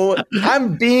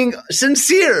 I'm being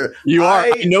sincere. You are.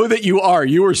 I know that you are.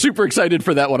 You were super excited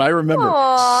for that one. I remember.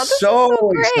 Aww,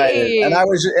 so excited. And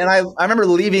I remember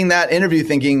leaving that interview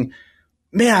thinking,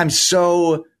 man, I'm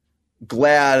so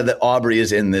glad that Aubrey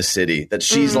is in this city, that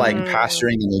she's like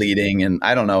pastoring and leading. And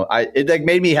I don't know, it like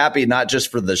made me happy, not just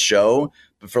for the show,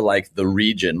 but for like the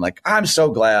region. Like, I'm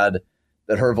so glad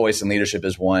that her voice and leadership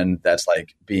is one that's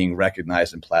like being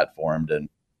recognized and platformed. And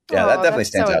yeah, that definitely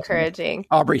stands out. Encouraging.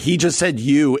 Aubrey, he just said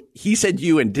you. He said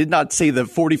you and did not say the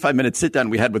 45-minute sit down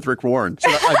we had with Rick Warren. So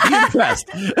I'd be impressed.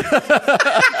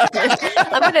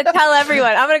 I'm going to tell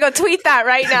everyone. I'm going to go tweet that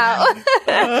right now.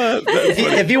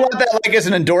 If you want that like as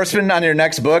an endorsement on your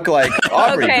next book, like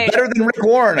Aubrey, better than Rick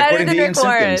Warren, according to Ian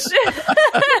Simkins.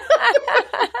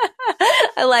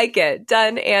 I like it.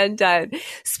 Done and done.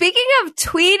 Speaking of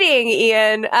tweeting,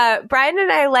 Ian, Brian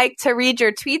and I like to read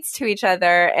your tweets to each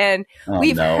other. And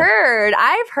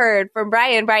I've heard from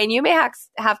Brian. Brian, you may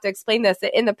have to explain this.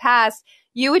 In the past,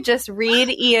 you would just read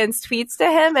Ian's tweets to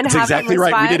him and That's have exactly him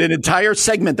respond. Right. We did an entire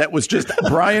segment that was just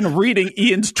Brian reading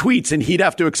Ian's tweets, and he'd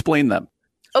have to explain them.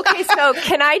 Okay, so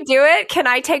can I do it? Can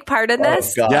I take part in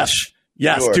this? Oh, gosh.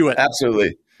 Yes, sure. Do it.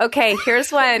 Absolutely. Okay,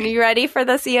 here's one. You ready for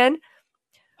this, Ian?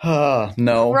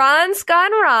 No. Ron's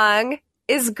Gone Wrong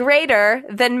is greater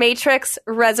than Matrix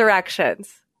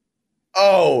Resurrections.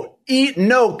 Oh,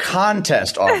 no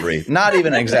contest, Aubrey. Not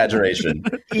even an exaggeration.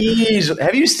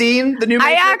 Have you seen the new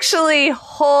Matrix? I actually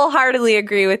wholeheartedly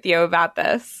agree with you about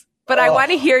this, but I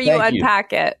want to hear you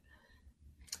unpack it.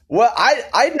 Well,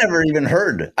 I'd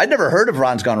never heard of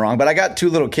Ron's Gone Wrong, but I got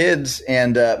two little kids,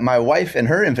 and my wife and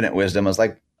her infinite wisdom was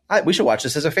like, we should watch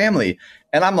this as a family.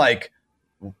 And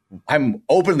I'm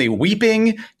openly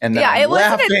weeping and it laughing.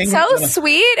 Wasn't it so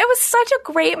sweet? It was such a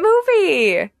great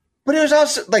movie. But it was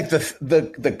also like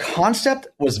the concept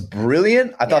was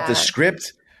brilliant. I thought the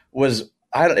script was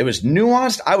it was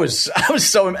nuanced. I was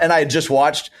so, and I had just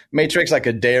watched Matrix like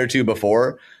a day or two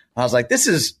before. I was like, this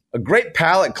is a great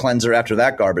palate cleanser after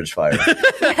that garbage fire.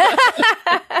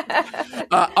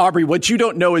 Aubrey, what you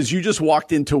don't know is you just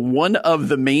walked into one of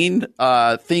the main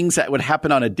things that would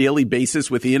happen on a daily basis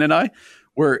with Ian and I.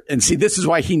 This is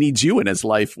why he needs you in his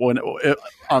life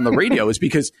on the radio, is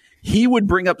because he would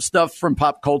bring up stuff from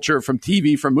pop culture, from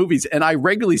TV, from movies, and I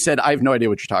regularly said, I have no idea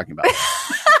what you're talking about.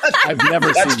 I've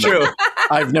never seen That's true.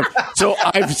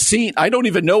 I don't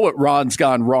even know what Ron's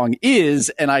Gone Wrong is,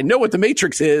 and I know what The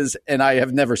Matrix is, and I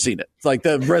have never seen it. It's like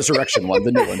the Resurrection one,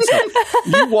 the new one. So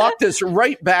you walked us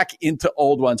right back into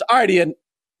old ones. All right, Ian.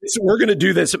 So we're going to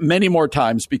do this many more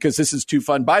times because this is too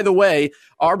fun. By the way,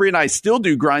 Aubrey and I still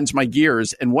do Grinds My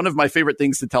Gears. And one of my favorite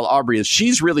things to tell Aubrey is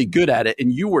she's really good at it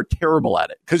and you were terrible at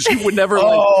it because you would never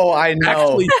I know.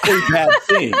 actually say bad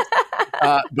things.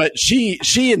 But she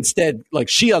instead,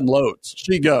 she unloads,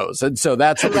 she goes. And so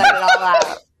that's what let it all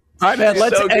out. All right, man,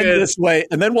 let's end this way,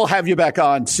 and then we'll have you back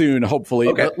on soon, hopefully.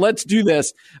 Okay. But let's do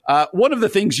this. One of the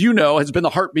things has been the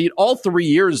heartbeat all 3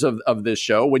 years of this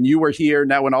show. When you were here,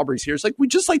 now when Aubrey's here, it's like we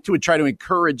just like to try to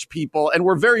encourage people, and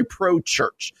we're very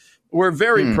pro-church. We're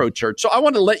very pro-church. So I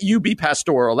want to let you be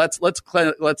pastoral. Let's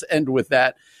end with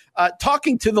that.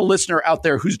 Talking to the listener out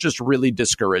there who's just really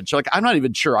discouraged. Like, I'm not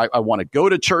even sure I want to go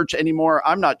to church anymore.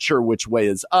 I'm not sure which way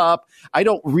is up. I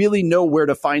don't really know where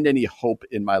to find any hope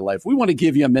in my life. We want to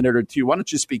give you a minute or two. Why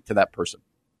don't you speak to that person?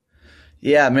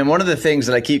 Yeah, I mean, one of the things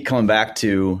that I keep coming back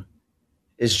to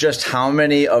is just how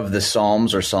many of the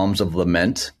Psalms are Psalms of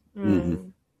lament,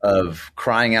 of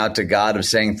crying out to God, of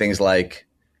saying things like,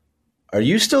 are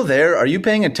you still there? Are you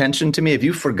paying attention to me? Have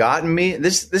you forgotten me?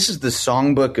 This is the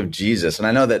songbook of Jesus. And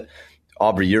I know that,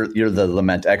 Aubrey, you're the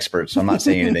lament expert, so I'm not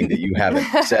saying anything that you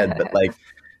haven't said. But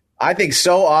I think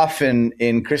so often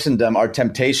in Christendom, our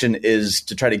temptation is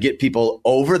to try to get people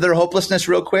over their hopelessness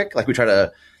real quick. Like we try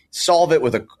to solve it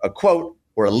with a quote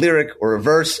or a lyric or a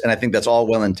verse. And I think that's all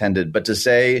well intended. But to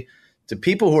say to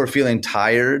people who are feeling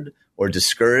tired or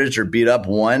discouraged or beat up,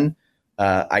 one,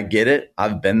 I get it.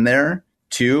 I've been there.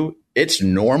 Two, it's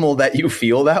normal that you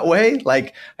feel that way.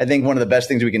 Like, I think one of the best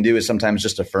things we can do is sometimes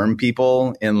just affirm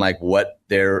people in like what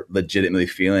they're legitimately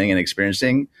feeling and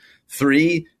experiencing.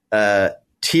 Three,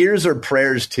 tears are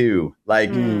prayers too.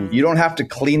 Like you don't have to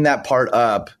clean that part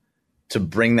up to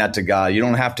bring that to God. You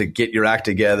don't have to get your act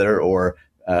together or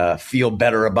feel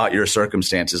better about your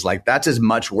circumstances. Like that's as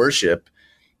much worship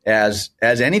as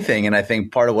anything. And I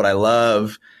think part of what I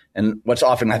love and what's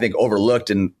often, I think, overlooked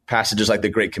in passages like the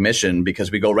Great Commission,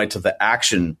 because we go right to the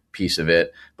action piece of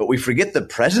it, but we forget the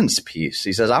presence piece.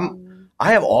 He says,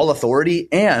 I have all authority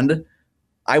and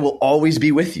I will always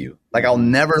be with you. Like I'll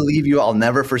never leave you. I'll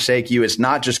never forsake you. It's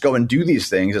not just go and do these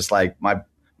things. It's like my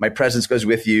presence goes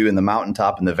with you in the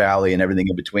mountaintop and the valley and everything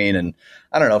in between. And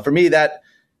I don't know, for me, that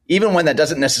even when that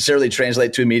doesn't necessarily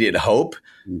translate to immediate hope,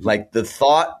 like the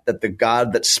thought that the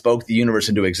God that spoke the universe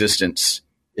into existence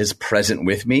is present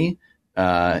with me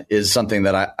is something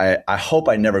that I hope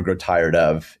I never grow tired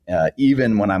of,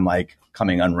 even when I'm like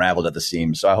coming unraveled at the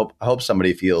seams. So I hope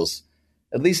somebody feels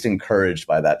at least encouraged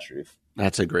by that truth.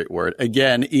 That's a great word.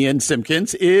 Again, Ian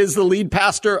Simkins is the lead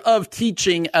pastor of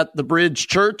teaching at the Bridge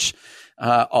Church.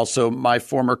 Also my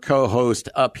former co-host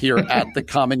up here at the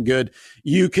Common Good.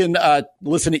 You can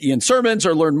listen to Ian's sermons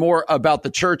or learn more about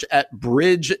the church at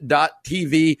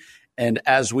bridge.tv. And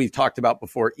as we've talked about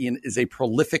before, Ian is a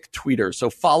prolific tweeter. So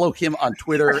follow him on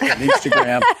Twitter and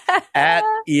Instagram at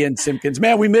Ian Simkins.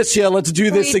 Man, we miss you. Let's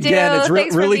do this again. It's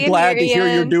really glad to hear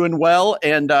you're doing well.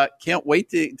 And can't wait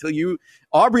till you.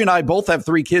 Aubrey and I both have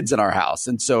 3 kids in our house.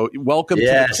 And so welcome to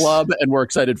the club. And we're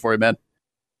excited for you, man.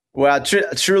 Well,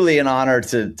 truly an honor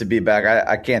to be back.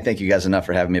 I can't thank you guys enough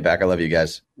for having me back. I love you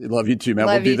guys. Love you too, man.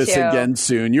 We'll do this again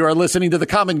soon. You are listening to The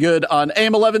Common Good on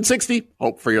AM 1160.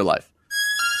 Hope for your life.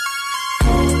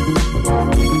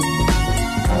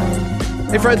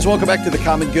 Hey friends, welcome back to The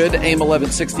Common Good, AM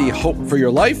 1160, Hope for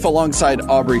Your Life, alongside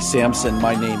Aubrey Sampson.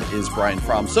 My name is Brian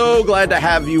Fromm. So glad to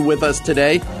have you with us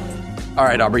today. All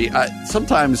right, Aubrey,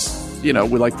 sometimes, we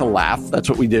like to laugh. That's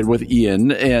what we did with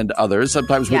Ian and others.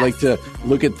 Sometimes we like to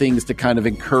look at things to kind of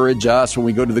encourage us when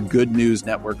we go to the Good News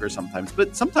Network or sometimes.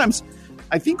 But sometimes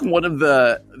I think one of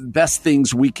the best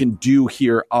things we can do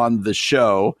here on the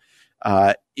show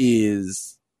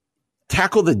is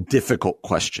tackle the difficult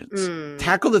questions,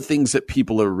 tackle the things that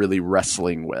people are really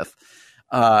wrestling with.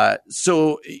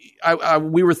 So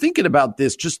we were thinking about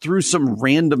this just through some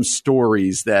random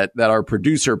stories that our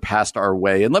producer passed our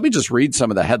way. And let me just read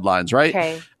some of the headlines, right?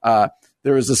 Okay.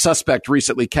 There was a suspect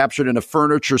recently captured in a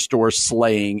furniture store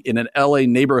slaying in an LA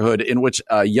neighborhood in which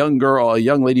a young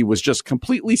lady was just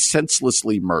completely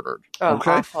senselessly murdered. Oh,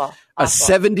 okay. Awful. A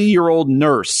 70-year-old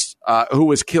nurse who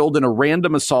was killed in a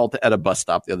random assault at a bus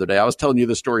stop the other day. I was telling you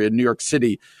the story in New York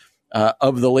City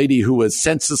of the lady who was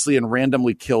senselessly and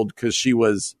randomly killed because she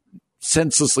was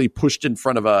senselessly pushed in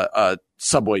front of a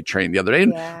subway train the other day.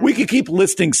 And we could keep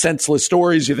listing senseless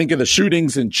stories. You think of the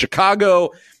shootings in Chicago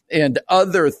and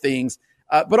other things.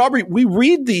 But Aubrey, we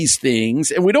read these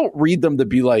things and we don't read them to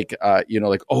be like,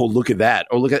 oh, look at that.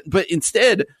 Or look at, but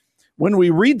instead, when we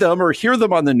read them or hear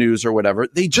them on the news or whatever,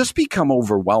 they just become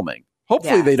overwhelming.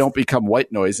 Hopefully they don't become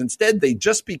white noise. Instead, they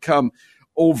just become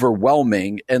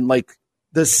overwhelming and like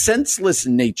the senseless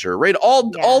nature, right?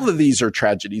 All of these are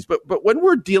tragedies, but when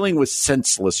we're dealing with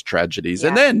senseless tragedies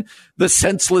and then the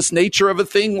senseless nature of a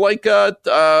thing like there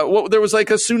was like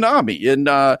a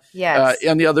tsunami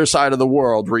on the other side of the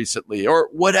world recently or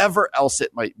whatever else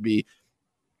it might be,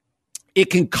 it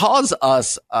can cause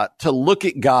us to look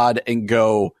at God and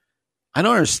go, I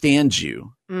don't understand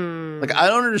you. Like, I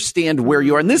don't understand where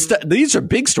you are. And these are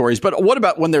big stories, but what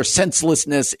about when there's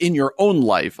senselessness in your own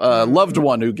life? A loved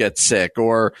one who gets sick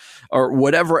or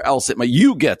whatever else it might,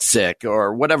 you get sick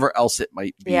or whatever else it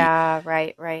might be. Yeah,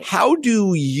 right. How do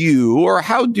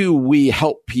we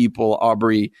help people,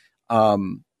 Aubrey,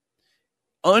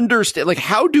 understand, like,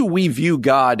 how do we view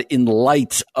God in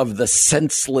light of the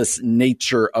senseless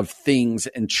nature of things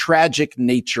and tragic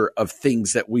nature of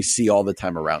things that we see all the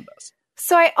time around us?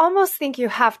 So I almost think you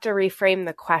have to reframe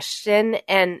the question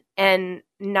and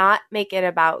not make it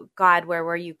about God, where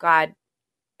were you, God,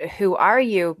 who are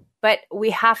you? But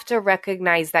we have to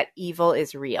recognize that evil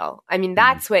is real. I mean,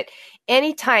 that's what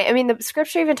anytime, I mean, the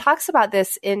scripture even talks about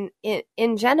this in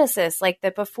Genesis, like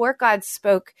that before God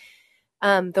spoke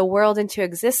the world into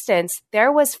existence,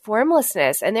 there was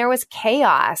formlessness and there was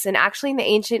chaos. And actually in the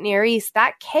ancient Near East,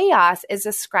 that chaos is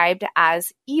ascribed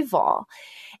as evil.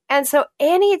 And so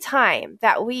anytime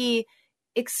that we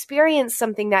experience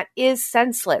something that is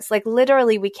senseless, like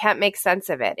literally we can't make sense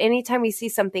of it, anytime we see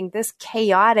something this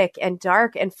chaotic and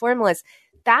dark and formless,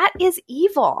 that is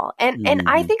evil. And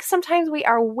I think sometimes we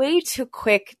are way too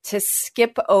quick to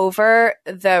skip over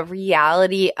the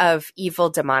reality of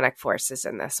evil demonic forces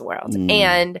in this world.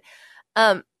 And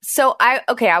so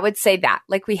I would say that,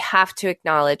 like, we have to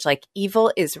acknowledge, like,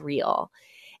 evil is real.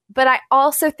 But I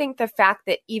also think the fact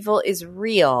that evil is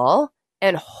real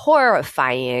and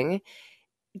horrifying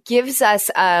gives us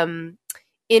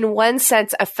in one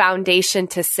sense, a foundation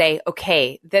to say,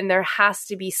 okay, then there has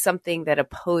to be something that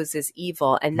opposes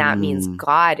evil. And that means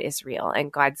God is real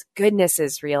and God's goodness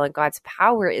is real and God's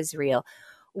power is real.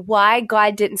 Why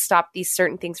God didn't stop these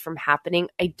certain things from happening,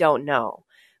 I don't know.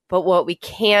 But what we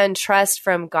can trust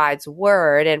from God's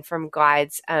word and from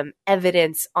God's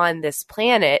evidence on this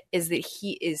planet is that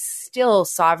he is still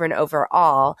sovereign over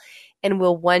all and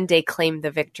will one day claim the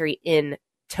victory in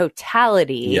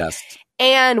totality. Yes.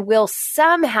 And will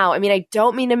somehow, I mean, I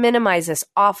don't mean to minimize this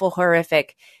awful,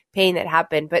 horrific pain that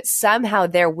happened, but somehow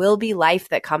there will be life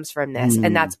that comes from this.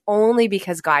 And that's only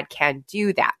because God can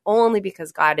do that, only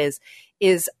because God is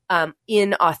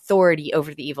in authority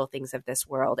over the evil things of this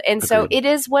world. And so it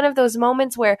is one of those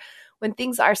moments where when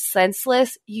things are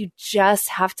senseless, you just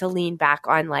have to lean back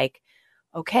on, like,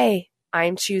 okay,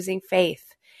 I'm choosing faith.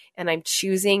 And I'm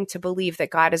choosing to believe that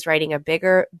God is writing a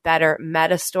bigger, better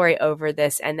meta story over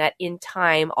this, and that in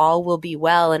time all will be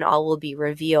well and all will be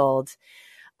revealed.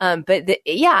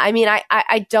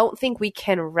 I don't think we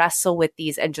can wrestle with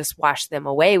these and just wash them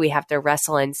away. We have to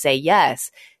wrestle and say,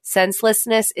 yes,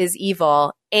 senselessness is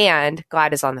evil and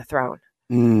God is on the throne.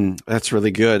 That's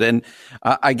really good. And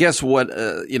I guess what,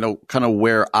 kind of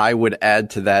where I would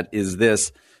add to that is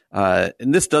this.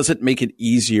 And this doesn't make it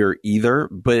easier either,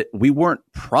 but we weren't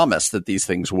promised that these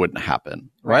things wouldn't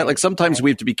happen, right? Like sometimes we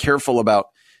have to be careful about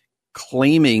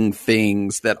claiming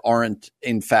things that aren't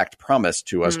in fact promised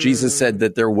to us. Jesus said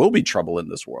that there will be trouble in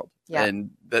this world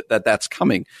and that's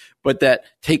coming, but that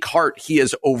take heart, he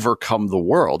has overcome the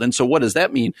world. And so what does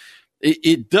that mean?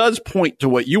 It does point to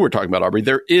what you were talking about, Aubrey.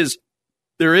 There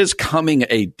is coming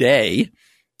a day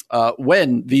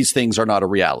when these things are not a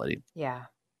reality. Yeah.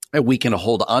 And we can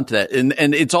hold on to that. And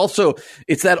it's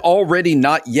that already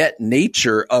not yet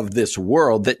nature of this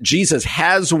world that Jesus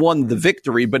has won the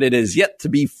victory, but it is yet to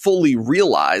be fully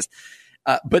realized.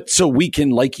 But so we can,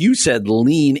 like you said,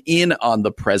 lean in on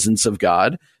the presence of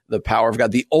God, the power of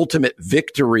God, the ultimate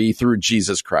victory through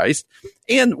Jesus Christ.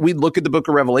 And we look at the book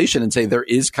of Revelation and say there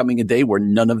is coming a day where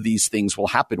none of these things will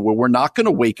happen, where we're not going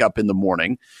to wake up in the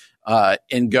morning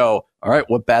and go, all right,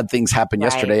 what bad things happened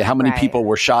yesterday? How many people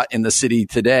were shot in the city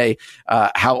today?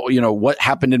 What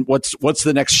happened and what's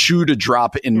the next shoe to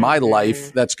drop in my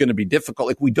life that's going to be difficult?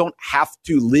 Like, we don't have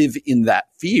to live in that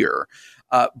fear.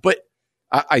 But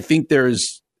I think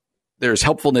there's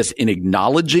helpfulness in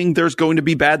acknowledging there's going to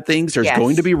be bad things. There's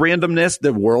going to be randomness.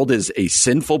 The world is a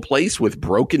sinful place with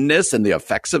brokenness and the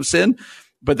effects of sin,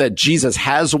 but that Jesus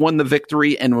has won the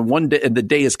victory. And one day, and the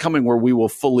day is coming where we will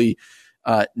fully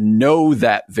know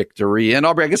that victory. And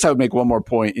Aubrey, I guess I would make one more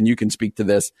point, and you can speak to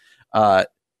this.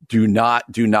 Do not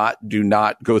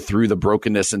go through the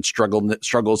brokenness and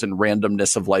struggles and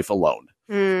randomness of life alone.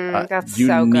 That's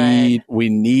so good. We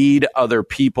need other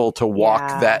people to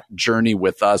walk that journey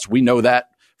with us. We know that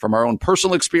from our own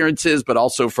personal experiences, but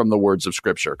also from the words of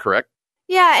Scripture, correct?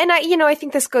 Yeah, and I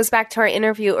think this goes back to our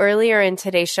interview earlier in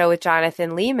today's show with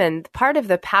Jonathan Leeman. Part of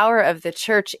the power of the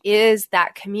church is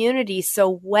that community.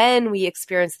 So when we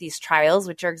experience these trials,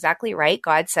 which are exactly right,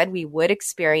 God said we would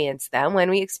experience them. When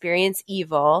we experience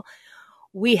evil,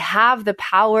 we have the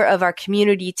power of our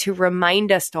community to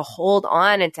remind us to hold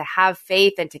on and to have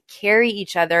faith and to carry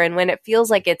each other. And when it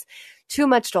feels like it's too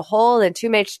much to hold and too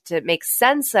much to make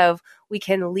sense of, we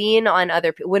can lean on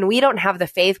other people. When we don't have the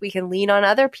faith, we can lean on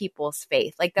other people's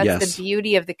faith. Like, that's the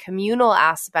beauty of the communal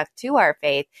aspect to our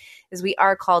faith, is we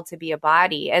are called to be a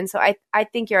body. And so I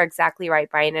think you're exactly right,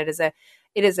 Brian. It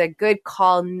is a good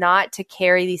call not to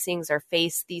carry these things or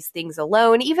face these things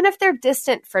alone. Even if they're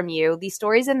distant from you, these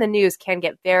stories in the news can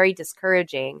get very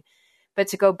discouraging, but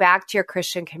to go back to your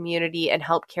Christian community and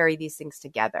help carry these things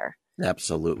together.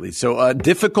 Absolutely. So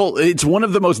difficult. It's one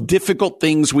of the most difficult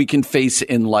things we can face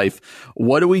in life.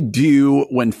 What do we do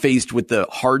when faced with the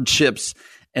hardships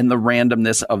and the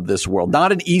randomness of this world?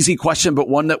 Not an easy question, but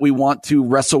one that we want to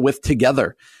wrestle with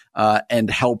together and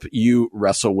help you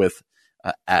wrestle with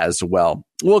as well.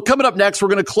 Well, coming up next, we're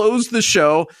going to close the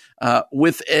show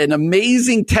with an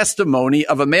amazing testimony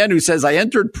of a man who says, I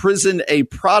entered prison a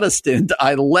Protestant,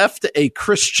 I left a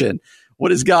Christian.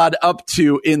 What is God up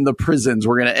to in the prisons?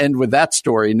 We're going to end with that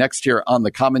story next year on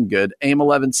The Common Good. AM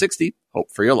 1160,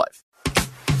 Hope for Your Life.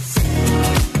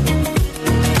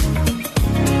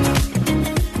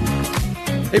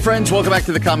 Hey, friends, welcome back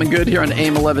to The Common Good here on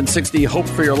AM 1160, Hope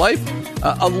for Your Life.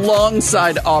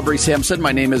 Alongside Aubrey Sampson,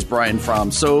 my name is Brian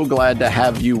Fromm. So glad to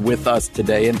have you with us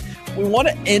today. And we want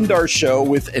to end our show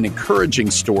with an encouraging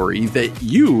story that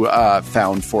you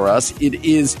found for us. It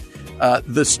is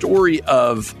the story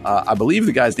of, I believe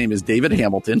the guy's name is David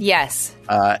Hamilton. Yes.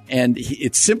 And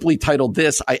it's simply titled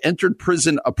this, I entered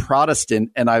prison a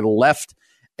Protestant and I left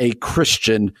a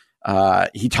Christian.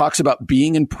 He talks about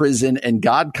being in prison and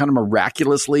God kind of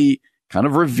miraculously kind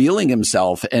of revealing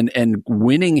himself and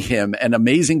winning him, an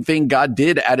amazing thing God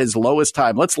did at his lowest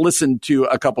time. Let's listen to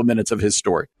a couple minutes of his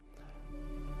story.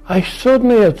 I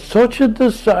suddenly had such a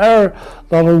desire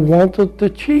that I wanted to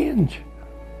change.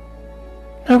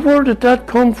 Now, where did that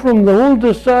come from? The whole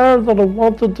desire that I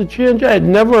wanted to change? I had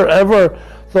never, ever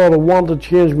thought I wanted to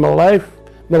change my life.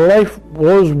 My life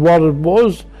was what it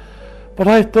was. But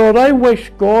I thought, I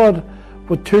wish God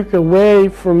would take away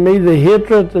from me the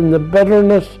hatred and the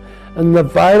bitterness and the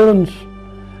violence.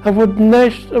 It would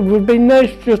be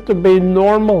nice just to be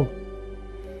normal.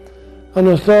 And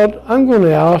I thought, I'm going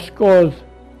to ask God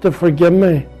to forgive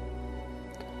me.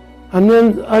 And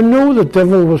then I know the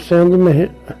devil was saying to me,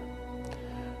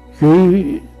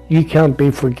 you can't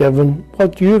be forgiven.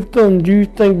 What you've done, do you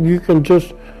think you can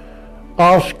just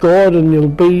ask God and you'll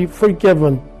be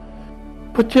forgiven?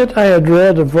 But yet I had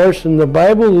read a verse in the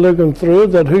Bible, looking through,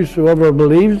 that whosoever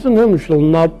believes in him shall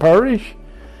not perish.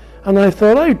 And I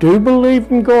thought, I do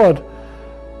believe in God,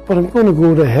 but I'm going to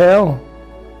go to hell.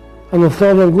 And I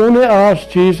thought, I'm going to ask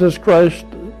Jesus Christ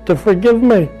to forgive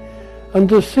me and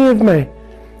to save me.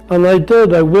 And I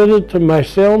did. I waited till my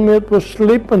cellmate was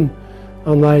sleeping,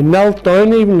 and I knelt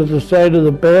down even at the side of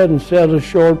the bed and said a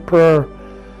short prayer.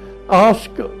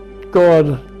 Ask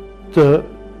God to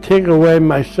take away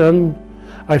my sin.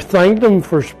 I thanked him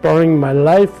for sparing my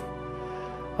life.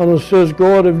 And it says,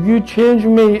 God, if you change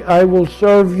me, I will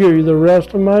serve you the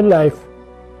rest of my life.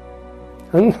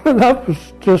 And that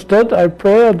was just it. I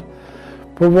prayed.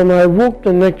 But when I woke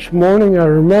the next morning, I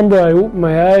remember I opened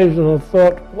my eyes and I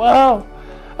thought, wow,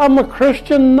 I'm a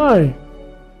Christian now.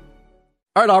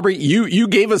 All right, Aubrey, you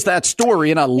gave us that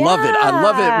story, and I love it. I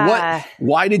love it.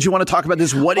 Why did you want to talk about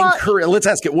this? Let's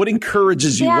ask it. What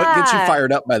encourages you? What gets you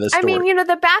fired up by this story? I mean,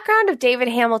 the background of David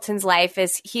Hamilton's life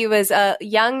is he was a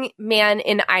young man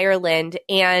in Ireland,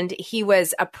 and he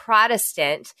was a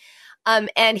Protestant.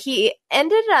 And he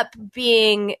ended up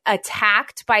being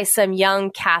attacked by some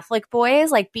young Catholic boys,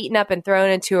 like beaten up and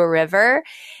thrown into a river.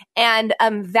 And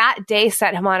that day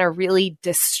set him on a really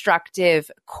destructive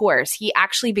course. He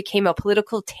actually became a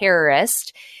political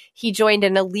terrorist. He joined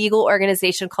an illegal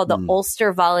organization called the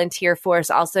Ulster Volunteer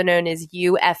Force, also known as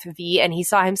UFV, and he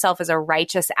saw himself as a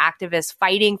righteous activist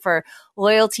fighting for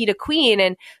loyalty to Queen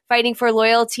and fighting for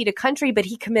loyalty to country, but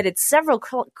he committed several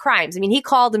crimes. I mean, he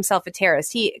called himself a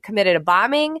terrorist. He committed a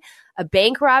bombing, a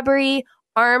bank robbery,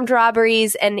 armed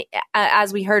robberies, and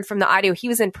as we heard from the audio, he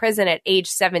was in prison at age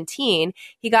 17.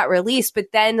 He got released, but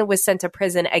then was sent to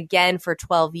prison again for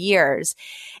 12 years.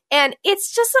 And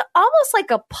it's just almost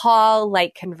like a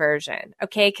Paul-like conversion,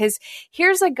 okay? Because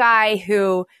here's a guy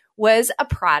who was a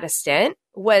Protestant,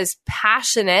 was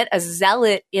passionate, a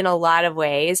zealot in a lot of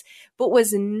ways, but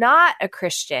was not a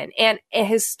Christian. And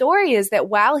his story is that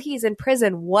while he's in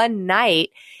prison one night,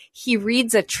 he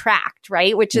reads a tract,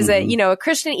 right? Which is a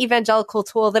Christian evangelical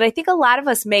tool that I think a lot of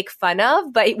us make fun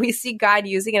of, but we see God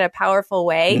using in a powerful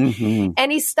way.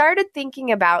 And he started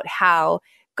thinking about how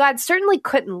God certainly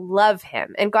couldn't love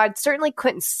him and God certainly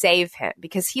couldn't save him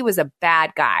because he was a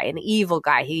bad guy, an evil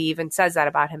guy. He even says that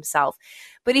about himself.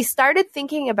 But he started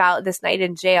thinking about this night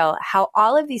in jail, how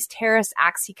all of these terrorist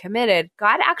acts he committed,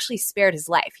 God actually spared his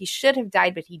life. He should have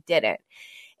died, but he didn't.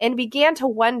 And began to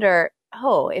wonder,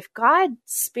 if God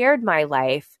spared my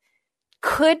life,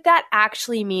 could that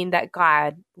actually mean that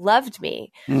God loved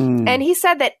me? And he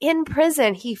said that in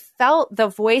prison, he felt the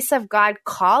voice of God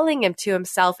calling him to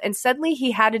himself. And suddenly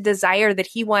he had a desire that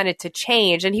he wanted to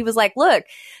change. And he was like, look,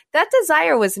 that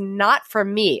desire was not for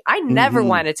me. I never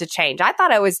wanted to change. I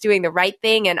thought I was doing the right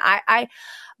thing. And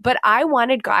but I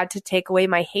wanted God to take away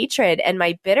my hatred and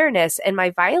my bitterness and my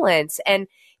violence. And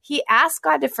he asked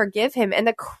God to forgive him. And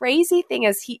the crazy thing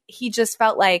is he just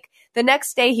felt like the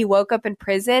next day he woke up in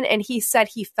prison and he said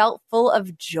he felt full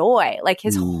of joy. Like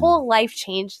his whole life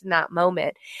changed in that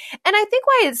moment. And I think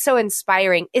why it's so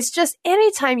inspiring is just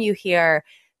anytime you hear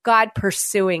God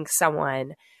pursuing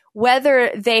someone,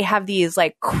 whether they have these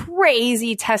like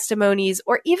crazy testimonies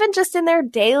or even just in their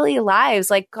daily lives,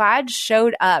 like God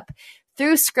showed up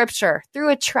through scripture,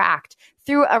 through a tract,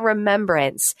 through a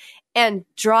remembrance, and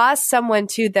draws someone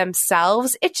to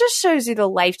themselves, it just shows you the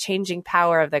life-changing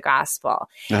power of the gospel.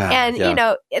 You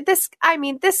know,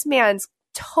 this man's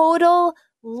total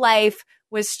life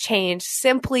was changed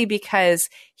simply because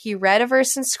he read a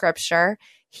verse in scripture,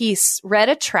 he read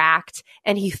a tract,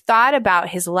 and he thought about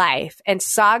his life and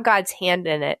saw God's hand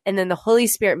in it. And then the Holy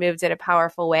Spirit moved in a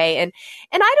powerful way. And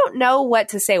I don't know what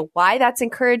to say why that's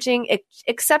encouraging,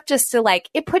 except just to like,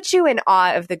 it puts you in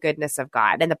awe of the goodness of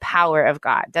God and the power of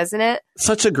God, doesn't it?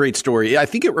 Such a great story. I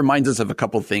think it reminds us of a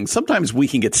couple of things. Sometimes we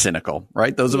can get cynical,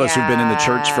 right? Those of us who've been in the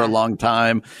church for a long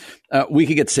time, we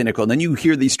can get cynical. And then you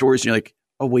hear these stories and you're like,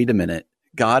 oh, wait a minute.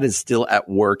 God is still at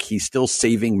work. He's still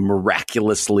saving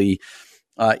miraculously.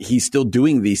 He's still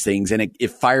doing these things, and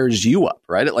it fires you up,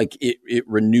 right? It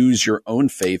renews your own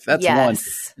faith. That's one.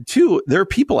 Two, there are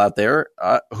people out there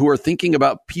who are thinking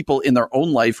about people in their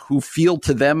own life who feel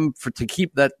to them, to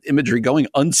keep that imagery going,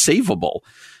 unsavable.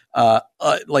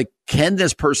 Like, can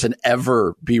this person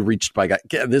ever be reached by God?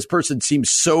 This person seems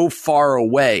so far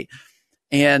away.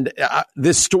 And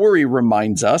this story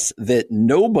reminds us that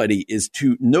nobody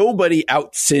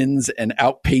outsins and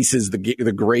outpaces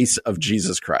the grace of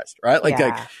Jesus Christ, right? Like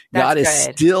God is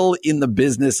still in the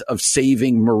business of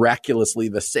saving miraculously,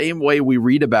 the same way we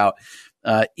read about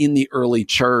in the early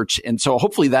church. And so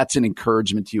hopefully that's an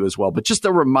encouragement to you as well. But just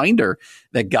a reminder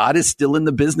that God is still in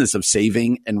the business of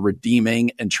saving and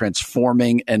redeeming and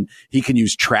transforming. And he can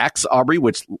use tracts, Aubrey,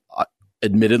 which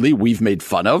admittedly we've made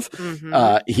fun of.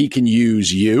 He can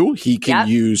use you. He can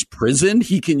use prison.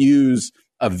 He can use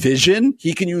a vision.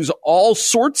 He can use all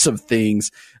sorts of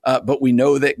things. But we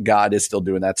know that God is still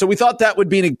doing that. So we thought that would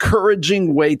be an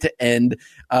encouraging way to end.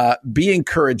 Be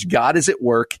encouraged. God is at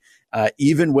work,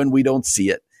 even when we don't see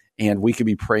it. And we could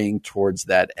be praying towards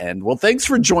that end. Well, thanks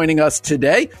for joining us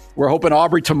today. We're hoping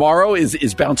Aubrey tomorrow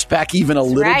is bounced back even a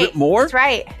little bit more. That's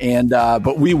right. And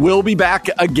but we will be back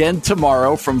again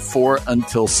tomorrow from 4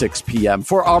 until 6 p.m.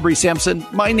 For Aubrey Sampson,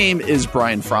 my name is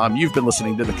Brian Fromm. You've been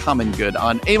listening to The Common Good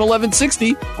on AIM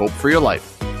 1160. Hope for your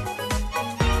life.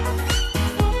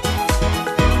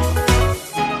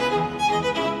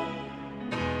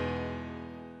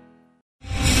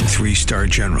 3-star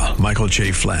General Michael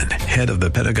J. Flynn, head of the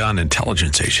Pentagon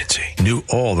Intelligence Agency, knew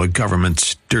all the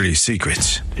government's dirty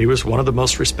secrets. He was one of the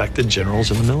most respected generals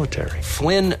in the military.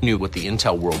 Flynn knew what the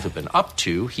intel world had been up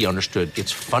to. He understood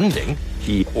its funding.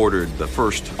 He ordered the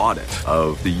first audit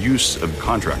of the use of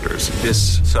contractors.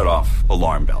 This set off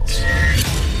alarm bells.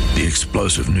 The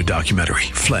explosive new documentary,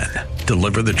 Flynn,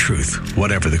 Deliver the Truth,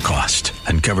 Whatever the Cost,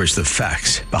 uncovers the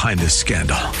facts behind this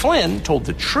scandal. Flynn told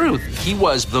the truth. He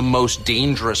was the most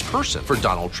dangerous person for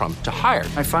Donald Trump to hire.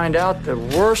 I find out the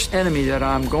worst enemy that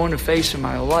I'm going to face in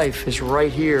my life is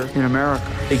right here in America.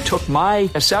 They took my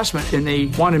assessment and they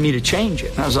wanted me to change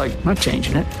it. And I was like, I'm not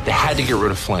changing it. They had to get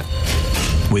rid of Flynn.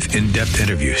 With in-depth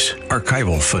interviews,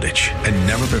 archival footage, and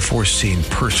never-before-seen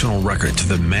personal records of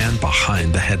the man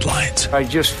behind the headlines. I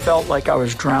just felt like I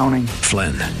was drowning.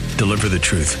 Flynn, Deliver the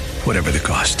Truth, Whatever the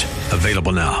Cost.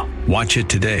 Available now. Watch it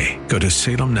today. Go to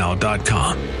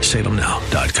salemnow.com.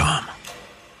 salemnow.com.